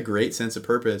 Like, there's a great sense of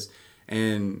purpose,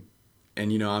 and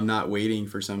you know, I'm not waiting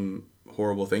for some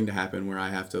horrible thing to happen where I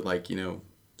have to like, you know,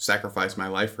 sacrifice my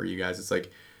life for you guys. It's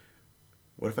like,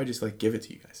 what if I just like give it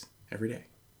to you guys every day?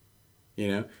 You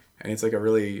know, and it's like a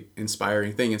really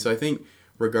inspiring thing. And so I think,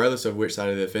 regardless of which side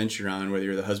of the fence you're on, whether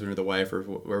you're the husband or the wife or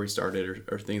where we started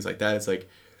or things like that, it's like,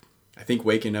 I think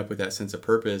waking up with that sense of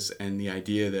purpose and the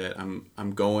idea that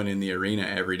I'm going in the arena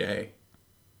every day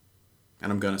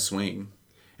and I'm going to swing.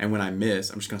 And when I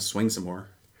miss, I'm just going to swing some more,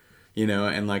 you know,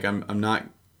 and like, I'm not,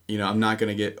 you know, I'm not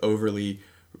going to get overly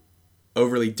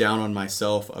down on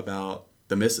myself about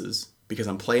the misses, because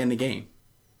I'm playing the game,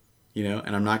 you know,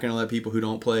 and I'm not going to let people who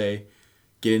don't play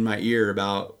get in my ear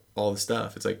about all the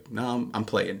stuff. It's like, no, I'm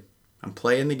playing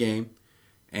the game,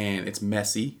 and it's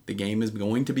messy. The game is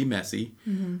going to be messy,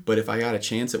 but if I got a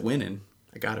chance at winning,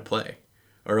 I got to play,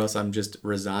 or else I'm just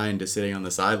resigned to sitting on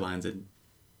the sidelines, and,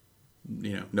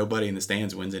 you know, nobody in the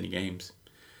stands wins any games.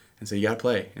 And so you got to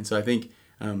play. And so I think,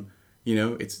 you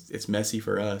know, it's messy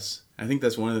for us. I think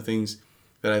that's one of the things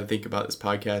that I think about this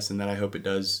podcast, and that I hope it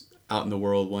does out in the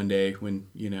world one day when,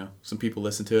 you know, some people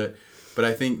listen to it. But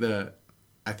I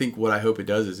think what I hope it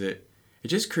does is it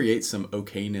just creates some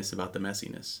okayness about the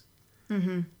messiness.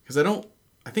 Because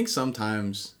I think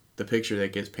sometimes the picture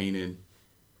that gets painted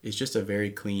is just a very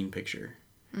clean picture.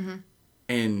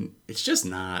 And it's just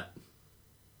not.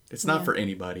 It's not for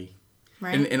anybody.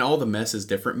 Right. And all the mess is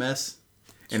different mess.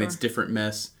 And Sure. it's different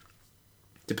mess.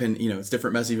 It's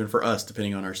different mess even for us,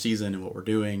 depending on our season and what we're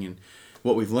doing and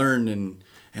what we've learned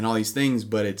and all these things.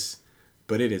 But it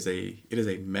is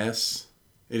a mess.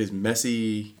 It is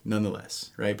messy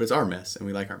nonetheless, right? But it's our mess, and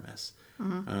we like our mess.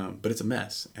 But it's a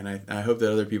mess. And I hope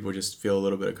that other people just feel a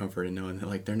little bit of comfort in knowing that,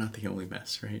 like, they're not the only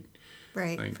mess, right?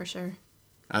 Right, like, for sure.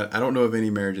 I don't know of any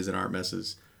marriages that aren't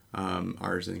messes,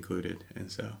 ours included. And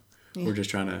so we're just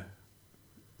trying to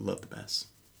love the mess.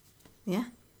 Yeah,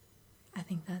 I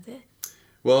think that's it.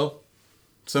 Well,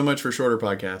 so much for shorter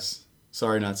podcasts.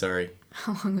 Sorry, not sorry.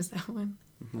 How long was that one?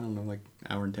 I don't know, like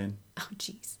hour and 10. Oh,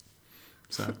 jeez.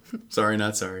 So, sorry,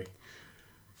 not sorry.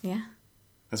 Yeah.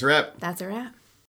 That's a wrap. That's a wrap.